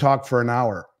we talked for an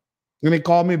hour. And he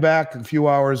called me back a few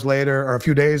hours later, or a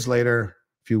few days later,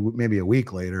 maybe a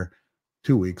week later,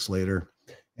 2 weeks later.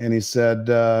 And he said,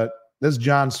 "This is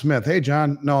John Smith." "Hey,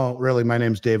 John." "No, really, my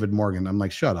name's David Morgan." I'm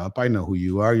like, "Shut up. I know who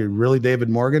you are. You're really David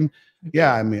Morgan?"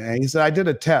 "Yeah, I mean," and he said, "I did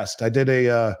a test. I did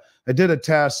a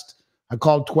test. I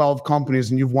called 12 companies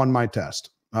and you've won my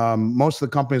test. Most of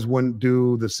the companies wouldn't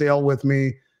do the sale with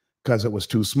me because it was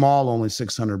too small, only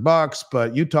 $600,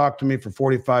 but you talked to me for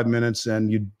 45 minutes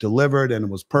and you delivered and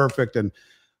it was perfect. And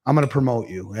I'm going to promote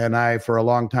you." And I, for a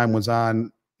long time, was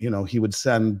on, he would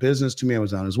send business to me. I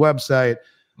was on his website.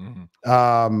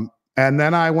 And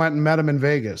then I went and met him in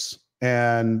Vegas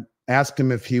and asked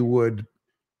him if he would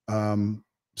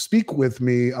speak with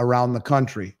me around the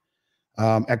country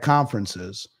at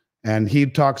conferences. And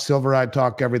he'd talk silver, I'd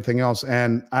talk everything else.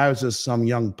 And I was just some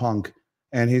young punk.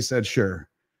 And he said, "Sure."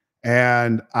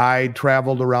 And I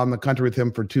traveled around the country with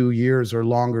him for 2 years or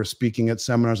longer, speaking at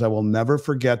seminars. I will never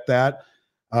forget that.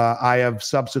 I have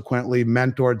subsequently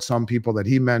mentored some people that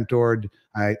he mentored.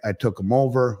 I took him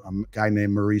over, a guy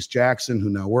named Maurice Jackson, who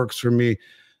now works for me,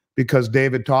 because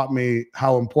David taught me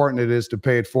how important it is to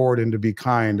pay it forward and to be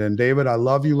kind. And David, I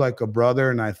love you like a brother,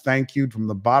 and I thank you from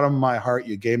the bottom of my heart.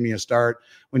 You gave me a start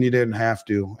when you didn't have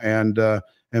to. And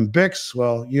Bix,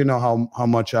 well, you know how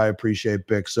much I appreciate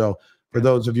Bix. So for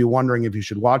those of you wondering if you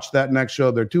should watch that next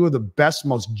show, they're two of the best,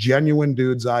 most genuine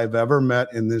dudes I've ever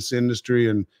met in this industry,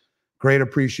 and great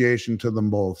appreciation to them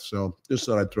both. So just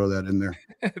thought I'd throw that in there.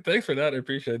 Thanks for that. I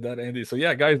appreciate that, Andy. So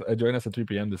yeah, guys, join us at 3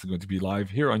 p.m. This is going to be live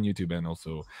here on YouTube and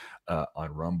also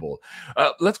on Rumble.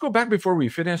 Let's go back before we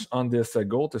finish on this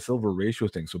gold to silver ratio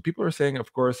thing. So people are saying,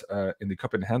 of course, in the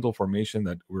cup and handle formation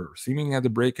that we're seeming at the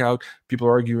breakout. People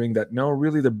are arguing that no,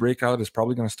 really the breakout is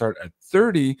probably going to start at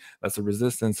 30. That's a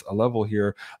resistance, a level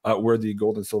here where the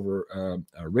gold and silver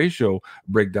ratio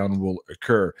breakdown will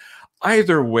occur.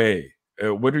 Either way,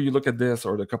 whether you look at this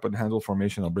or the cup and handle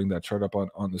formation, I'll bring that chart up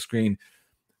on the screen.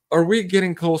 are we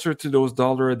getting closer to those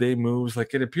dollar a day moves?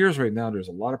 Like it appears right now, there's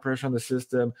a lot of pressure on the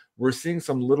system. We're seeing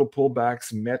some little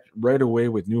pullbacks met right away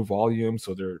with new volume.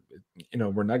 So they're,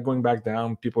 we're not going back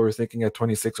down. People are thinking at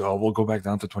 26, oh, we'll go back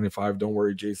down to 25. Don't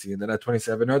worry, JC. And then at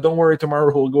 27, no, don't worry,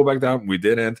 tomorrow we'll go back down. We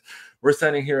didn't. We're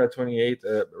standing here at 28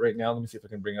 right now. Let me see if I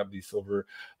can bring up the silver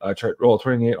chart. Oh,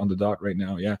 28 on the dot right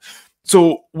now. Yeah.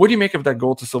 So, what do you make of that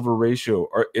gold to silver ratio?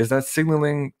 Or is that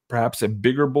signaling perhaps a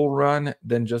bigger bull run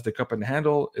than just the cup and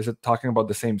handle? Is it talking about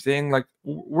the same thing? Like,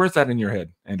 where's that in your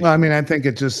head, Andy? Well, I mean, I think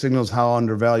it just signals how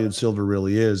undervalued silver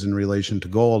really is in relation to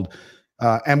gold.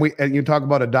 And you talk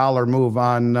about a dollar move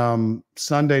on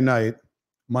Sunday night,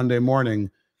 Monday morning.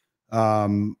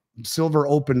 Silver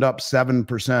opened up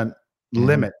 7%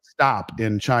 limit stop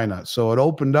in China, so it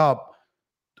opened up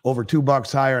over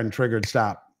 $2 higher and triggered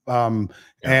stop.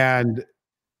 And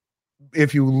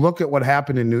if you look at what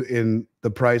happened in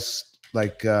the price,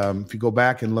 like if you go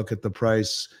back and look at the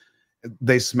price,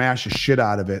 they smashed the shit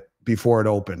out of it before it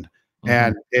opened.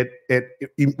 And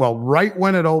well, right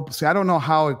when it opened, see, I don't know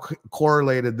how it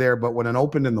correlated there, but when it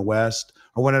opened in the West,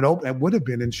 or when it opened, it would have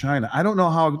been in China. I don't know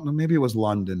how, maybe it was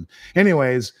London.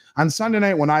 Anyways, on Sunday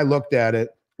night, when I looked at it,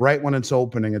 right when it's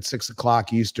opening at 6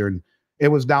 o'clock Eastern, it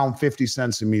was down 50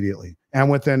 cents immediately. And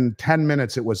within 10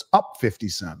 minutes, it was up 50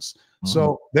 cents.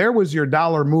 So there was your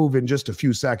dollar move in just a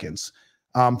few seconds,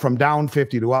 from down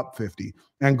 50 to up 50.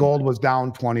 And gold was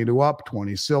down 20 to up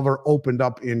 20. Silver opened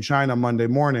up in China Monday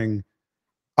morning,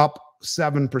 up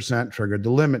 7%, triggered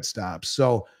the limit stop.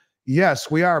 So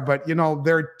yes, we are, but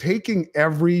they're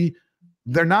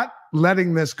not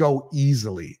letting this go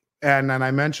easily. And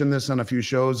I mentioned this on a few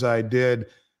shows I did.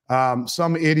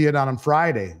 Some idiot on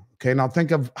Friday. Okay, now think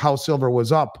of how silver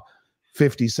was up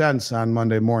 50 cents on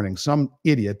Monday morning. Some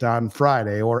idiot on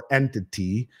Friday or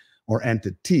entity or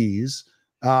entities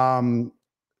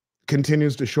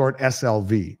continues to short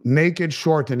SLV, naked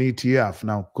short an ETF.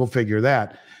 Now go figure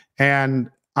that.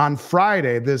 And on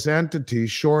Friday, this entity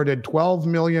shorted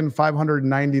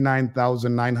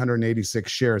 12,599,986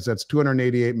 shares. That's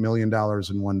 $288 million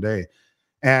in one day.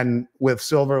 And with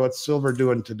silver, what's silver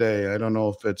doing today? I don't know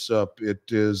if it's up. It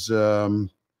is,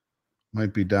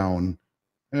 might be down.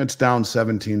 It's down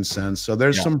 17 cents. So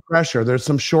there's some pressure. There's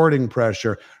some shorting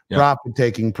pressure,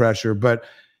 profit-taking pressure. But,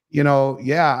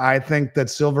 I think that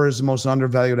silver is the most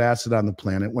undervalued asset on the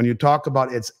planet. When you talk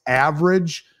about its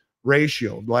average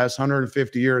ratio, the last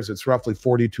 150 years, it's roughly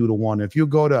 42 to 1. If you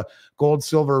go to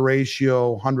gold-silver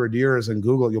ratio 100 years and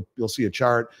Google, you'll see a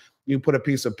chart. You put a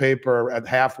piece of paper at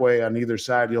halfway on either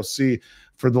side, you'll see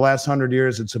for the last 100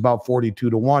 years, it's about 42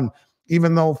 to 1.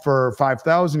 Even though for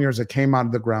 5,000 years, it came out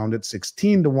of the ground at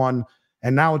 16 to 1,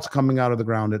 and now it's coming out of the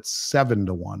ground at 7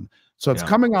 to 1. So it's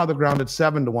coming out of the ground at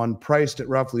 7 to 1, priced at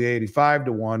roughly 85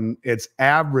 to 1. Its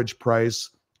average price,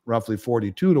 roughly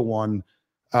 42 to 1.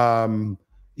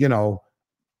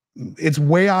 It's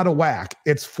way out of whack.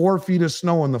 It's 4 feet of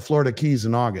snow in the Florida Keys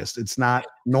in August. It's not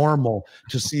normal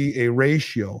to see a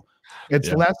ratio.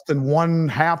 It's less than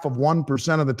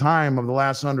 0.5% of the time of the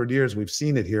last 100 years we've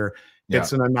seen it here.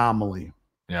 It's an anomaly.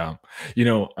 Yeah.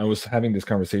 I was having this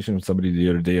conversation with somebody the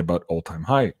other day about all-time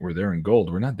high. We're there in gold.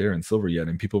 We're not there in silver yet.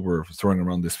 And people were throwing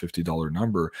around this $50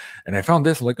 number. And I found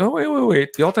this, I'm like, oh,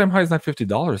 wait. The all-time high is not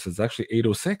 $50. It's actually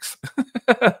 806.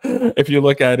 If you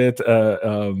look at it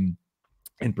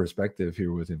in perspective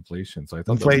here with inflation. So I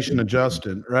thought inflation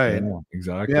adjusted, right? Yeah,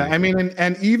 exactly. Yeah, I mean,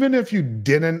 and even if you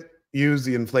didn't use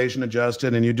the inflation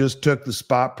adjusted and you just took the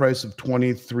spot price of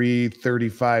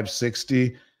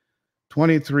 23.3560,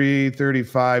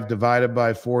 23.35 divided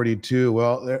by 42.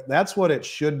 Well, that's what it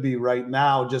should be right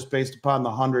now, just based upon the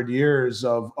 100 years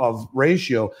of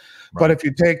ratio. Right. But if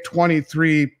you take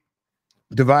 23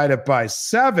 divided by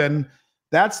 7,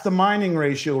 that's the mining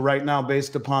ratio right now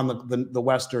based upon the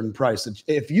Western price.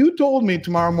 If you told me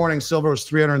tomorrow morning silver was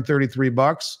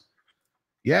 $333,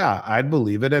 yeah, I'd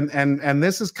believe it. And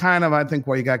this is kind of, I think,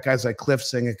 why you got guys like Cliff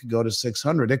saying it could go to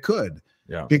 600. It could.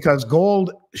 Yeah. Because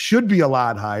gold should be a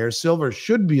lot higher, silver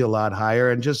should be a lot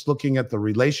higher. And just looking at the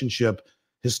relationship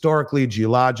historically,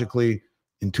 geologically,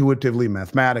 intuitively,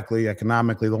 mathematically,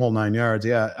 economically, the whole 9 yards.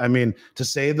 Yeah, I mean, to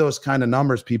say those kind of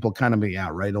numbers, people kind of be, yeah,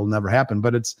 right, it'll never happen.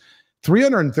 But it's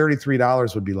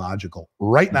 $333 would be logical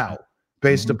right now,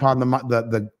 based upon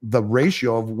the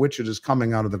ratio of which it is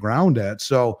coming out of the ground at.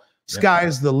 So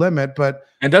sky's the limit,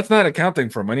 and that's not accounting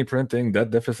for money printing,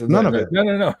 debt deficit. None of it.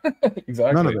 No.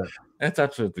 Exactly. None of it. That's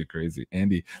absolutely crazy,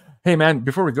 Andy. Hey, man,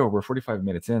 before we go, we're 45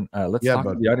 minutes in. Let's talk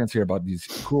to the audience here about these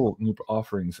cool new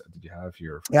offerings that you have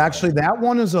here. Actually, that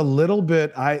one is a little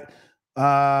bit.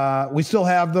 We still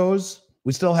have those.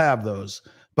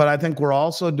 But but I think we're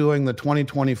also doing the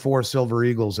 2024 Silver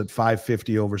Eagles at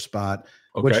 550 over spot,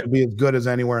 which Okay. would be as good as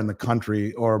anywhere in the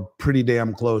country or pretty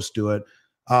damn close to it.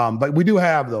 But we do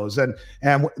have those, and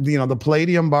the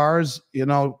palladium bars.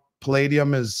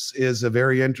 Palladium is a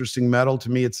very interesting metal to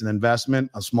me. It's an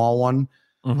investment, a small one.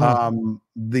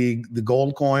 The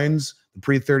gold coins, the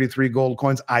pre-33 gold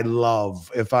coins, I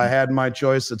love. If I had my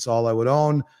choice, that's all I would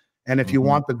own. And if you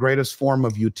want the greatest form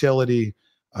of utility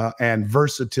and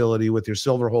versatility with your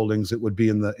silver holdings, it would be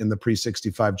in the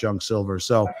pre-65 junk silver.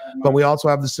 So, but we also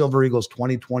have the Silver Eagles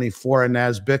 2024, and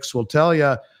as Bix will tell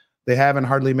you, they haven't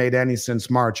hardly made any since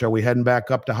March. Are we heading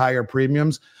back up to higher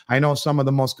premiums? I know some of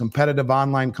the most competitive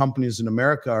online companies in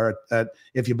America are at,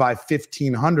 if you buy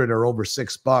 1,500 or over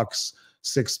 $6,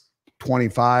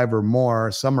 625 or more.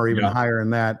 Some are even higher than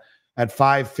that. At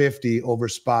 550 over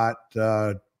spot,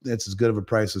 it's as good of a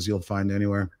price as you'll find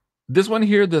anywhere. This one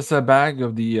here, this bag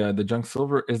of the junk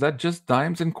silver, is that just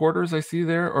dimes and quarters I see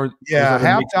there, or is that a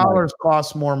half mixed bag? dollars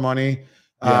cost more money.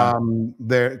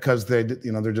 They're because they're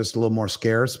just a little more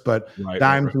scarce, but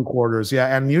dimes and quarters,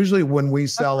 and usually when we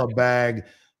sell a bag,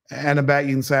 and a bag,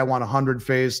 you can say I want 100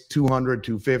 face, 200,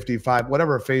 255,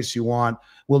 whatever face you want.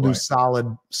 We'll do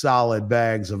solid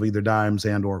bags of either dimes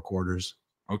and or quarters.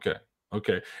 Okay.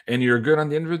 And you're good on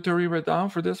the inventory right now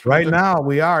for this? Right now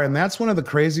we are, and that's one of the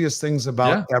craziest things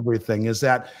about everything is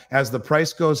that as the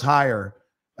price goes higher,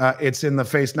 it's in the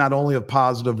face not only of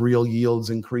positive real yields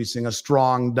increasing, a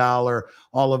strong dollar,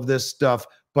 all of this stuff,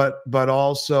 but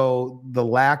also the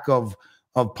lack of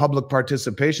public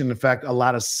participation. In fact, a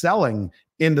lot of selling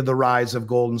into the rise of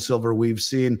gold and silver we've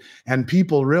seen, and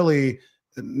people really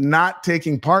not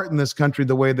taking part in this country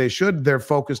the way they should. They're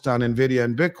focused on Nvidia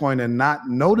and Bitcoin and not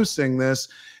noticing this.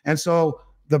 And so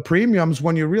the premiums,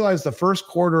 when you realize the first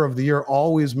quarter of the year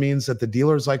always means that the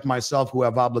dealers like myself who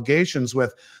have obligations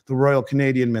with the Royal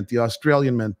Canadian Mint, the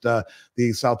Australian Mint, the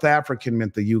South African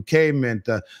Mint, the UK Mint,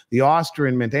 the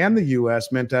Austrian Mint, and the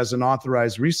US Mint as an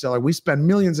authorized reseller, we spend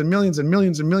millions and millions and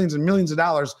millions and millions and millions of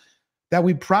dollars that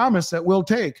we promise that we'll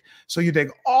take. So you take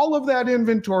all of that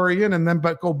inventory in, and then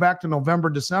but go back to November,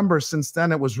 December. Since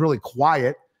then, it was really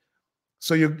quiet.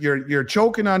 So you're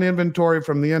choking on inventory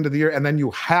from the end of the year, and then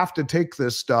you have to take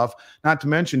this stuff. Not to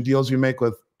mention deals you make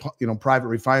with private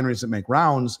refineries that make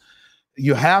rounds.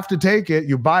 You have to take it.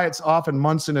 You buy it often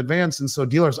months in advance, and so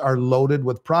dealers are loaded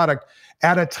with product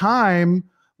at a time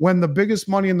when the biggest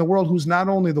money in the world, who's not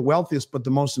only the wealthiest but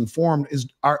the most informed, is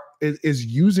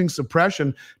using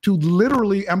suppression to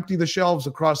literally empty the shelves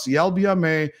across the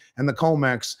LBMA and the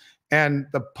COMEX, and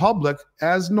the public,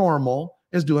 as normal,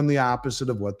 is doing the opposite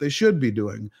of what they should be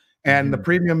doing. And the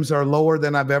premiums are lower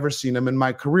than I've ever seen them in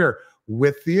my career,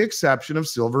 with the exception of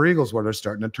Silver Eagles, where they're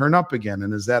starting to turn up again.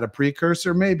 And is that a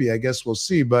precursor? Maybe. I guess we'll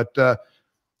see. But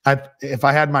if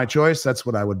I had my choice, that's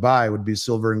what I would buy. It would be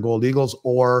Silver and Gold Eagles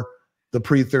or the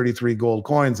pre-33 gold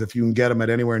coins. If you can get them at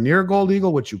anywhere near Gold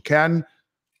Eagle, which you can,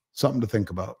 something to think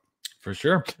about. For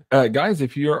sure. Guys,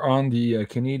 if you're on the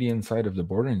Canadian side of the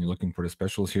border and you're looking for the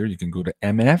specials here, you can go to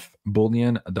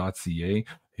mfbullion.ca.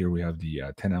 Here we have the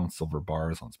 10-ounce silver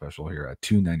bars on special here at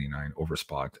 $2.99 over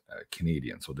spot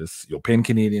Canadian. So this, you'll pay in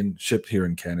Canadian, shipped here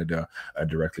in Canada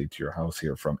directly to your house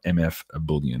here from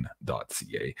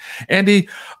mfbullion.ca. Andy,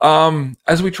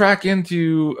 as we track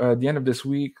into the end of this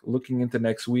week, looking into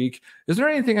next week, is there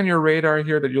anything on your radar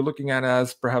here that you're looking at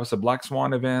as perhaps a black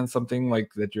swan event, something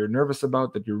like that you're nervous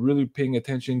about, that you're really paying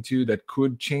attention to, that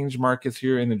could change markets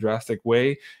here in a drastic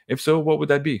way? If so, what would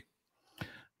that be?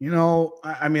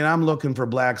 I mean, I'm looking for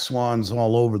black swans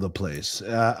all over the place.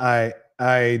 I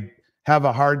have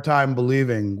a hard time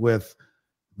believing, with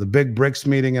the big BRICS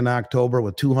meeting in October,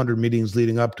 with 200 meetings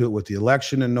leading up to it, with the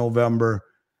election in November.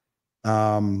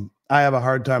 I have a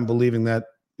hard time believing that,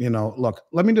 look,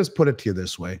 let me just put it to you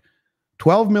this way.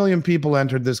 12 million people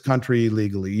entered this country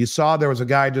illegally. You saw there was a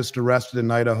guy just arrested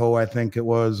in Idaho, I think it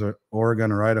was, or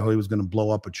Oregon or Idaho. He was going to blow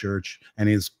up a church, and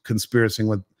he's conspiring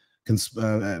with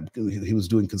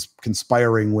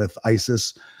conspiring with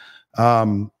ISIS.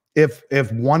 If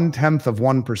 1/10 of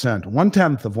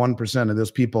 1% of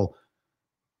those people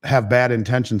have bad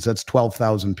intentions, that's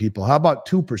 12,000 people. How about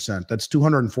 2%? That's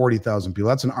 240,000 people.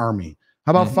 That's an army.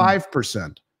 How about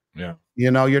 5%? Yeah.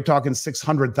 You're talking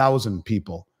 600,000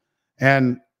 people.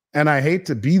 And I hate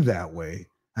to be that way.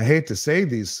 I hate to say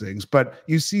these things, but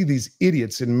you see these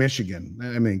idiots in Michigan.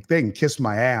 I mean, they can kiss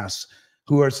my ass,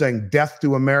 who are saying death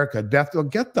to America, get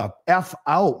the F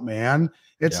out, man.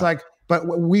 It's like, but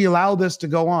we allow this to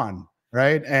go on,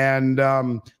 right? And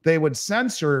they would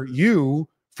censor you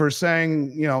for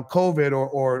saying, COVID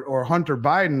or Hunter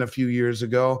Biden a few years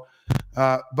ago.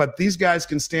 But these guys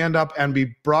can stand up and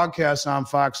be broadcast on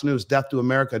Fox News, death to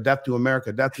America, death to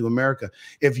America, death to America.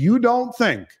 If you don't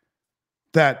think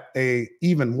that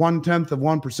even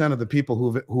 0.1% of the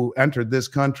people who entered this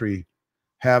country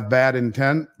have bad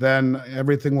intent, then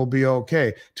everything will be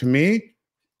okay. To me,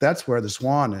 that's where the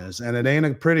swan is. And it ain't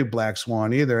a pretty black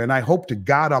swan either. And I hope to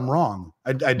God I'm wrong.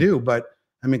 I do. But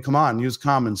I mean, come on, use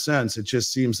common sense. It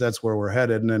just seems that's where we're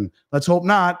headed. And then let's hope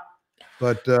not.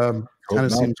 But kind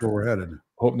of seems where we're headed.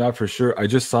 Hope not, for sure. I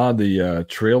just saw the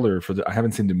trailer for I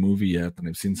haven't seen the movie yet, and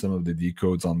I've seen some of the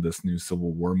decodes on this new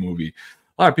Civil War movie.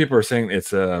 A lot of people are saying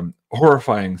it's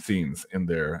horrifying scenes in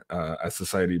there as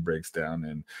society breaks down.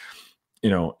 And,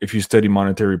 if you study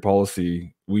monetary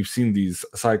policy, we've seen these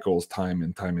cycles time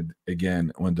and time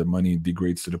again when the money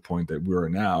degrades to the point that we are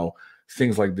now.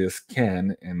 Things like this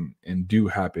can and do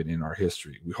happen in our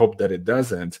history. We hope that it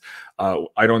doesn't.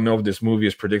 I don't know if this movie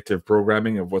is predictive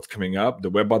programming of what's coming up. The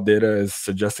Webbot data is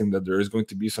suggesting that there is going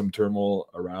to be some turmoil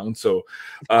around. So,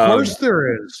 of course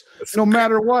there is. No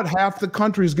matter what, half the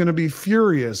country is going to be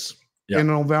furious in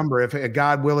November if,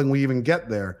 God willing, we even get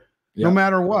there. No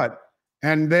matter what.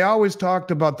 And they always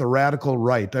talked about the radical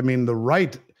right. I mean, the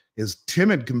right is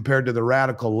timid compared to the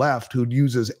radical left, who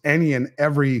uses any and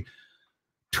every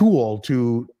tool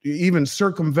to even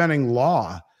circumventing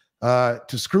law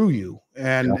to screw you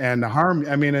and harm.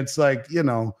 I mean, it's like,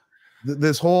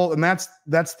 this whole, and that's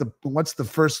what's the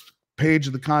first page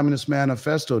of the Communist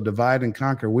Manifesto, divide and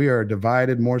conquer. We are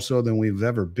divided more so than we've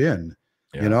ever been.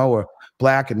 We're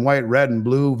black and white, red and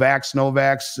blue, vax, no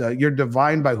vax. You're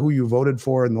defined by who you voted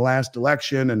for in the last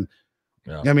election. And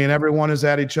I mean, everyone is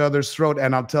at each other's throat.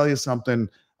 And I'll tell you something,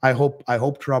 I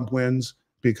hope Trump wins,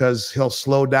 because he'll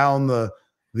slow down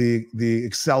the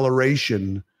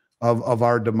acceleration of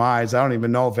our demise. I don't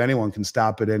even know if anyone can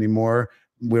stop it anymore.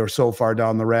 We're so far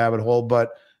down the rabbit hole.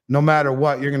 But no matter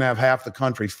what, you're going to have half the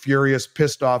country furious,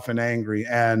 pissed off, and angry.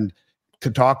 And to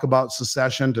talk about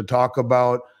secession, to talk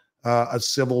about a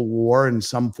civil war in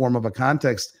some form of a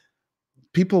context,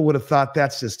 people would have thought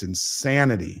that's just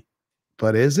insanity.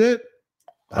 But is it?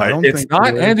 I don't think it's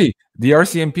not, Andy. The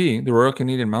RCMP, the Royal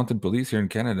Canadian Mounted Police here in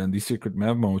Canada, and the secret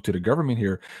memo to the government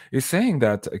here is saying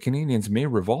that Canadians may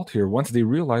revolt here once they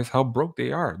realize how broke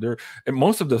they are. And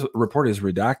most of the report is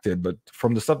redacted, but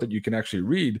from the stuff that you can actually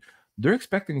read, they're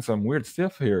expecting some weird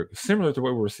stuff here, similar to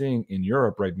what we're seeing in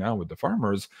Europe right now with the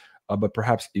farmers, but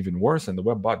perhaps even worse. And the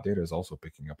Webbot data is also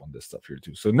picking up on this stuff here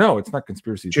too. So no, it's not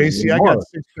conspiracy. JC, I got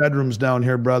 6 bedrooms down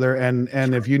here, brother. And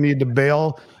if you need to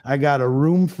bail, I got a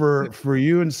room for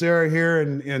you and Sarah here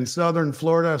in Southern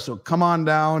Florida. So come on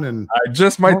down. And I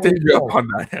just might take you up on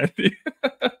that,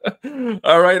 Andy.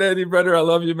 All right, Andy, brother. I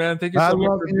love you, man. Thank you so much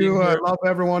for being here. I love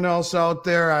everyone else out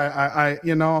there.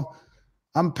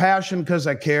 I'm passionate because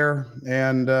I care,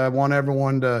 and I want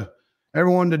everyone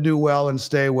to do well and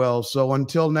stay well. So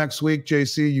until next week,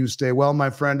 JC, you stay well, my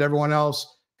friend. Everyone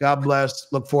else, God bless.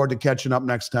 Look forward to catching up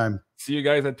next time. See you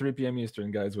guys at 3 p.m. Eastern,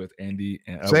 guys, with Andy.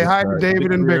 And say hi to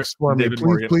David and Bix for me.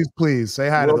 Please say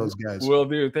hi to those guys. Will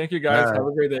do. Thank you, guys. Have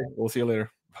a great day. We'll see you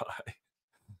later. Bye.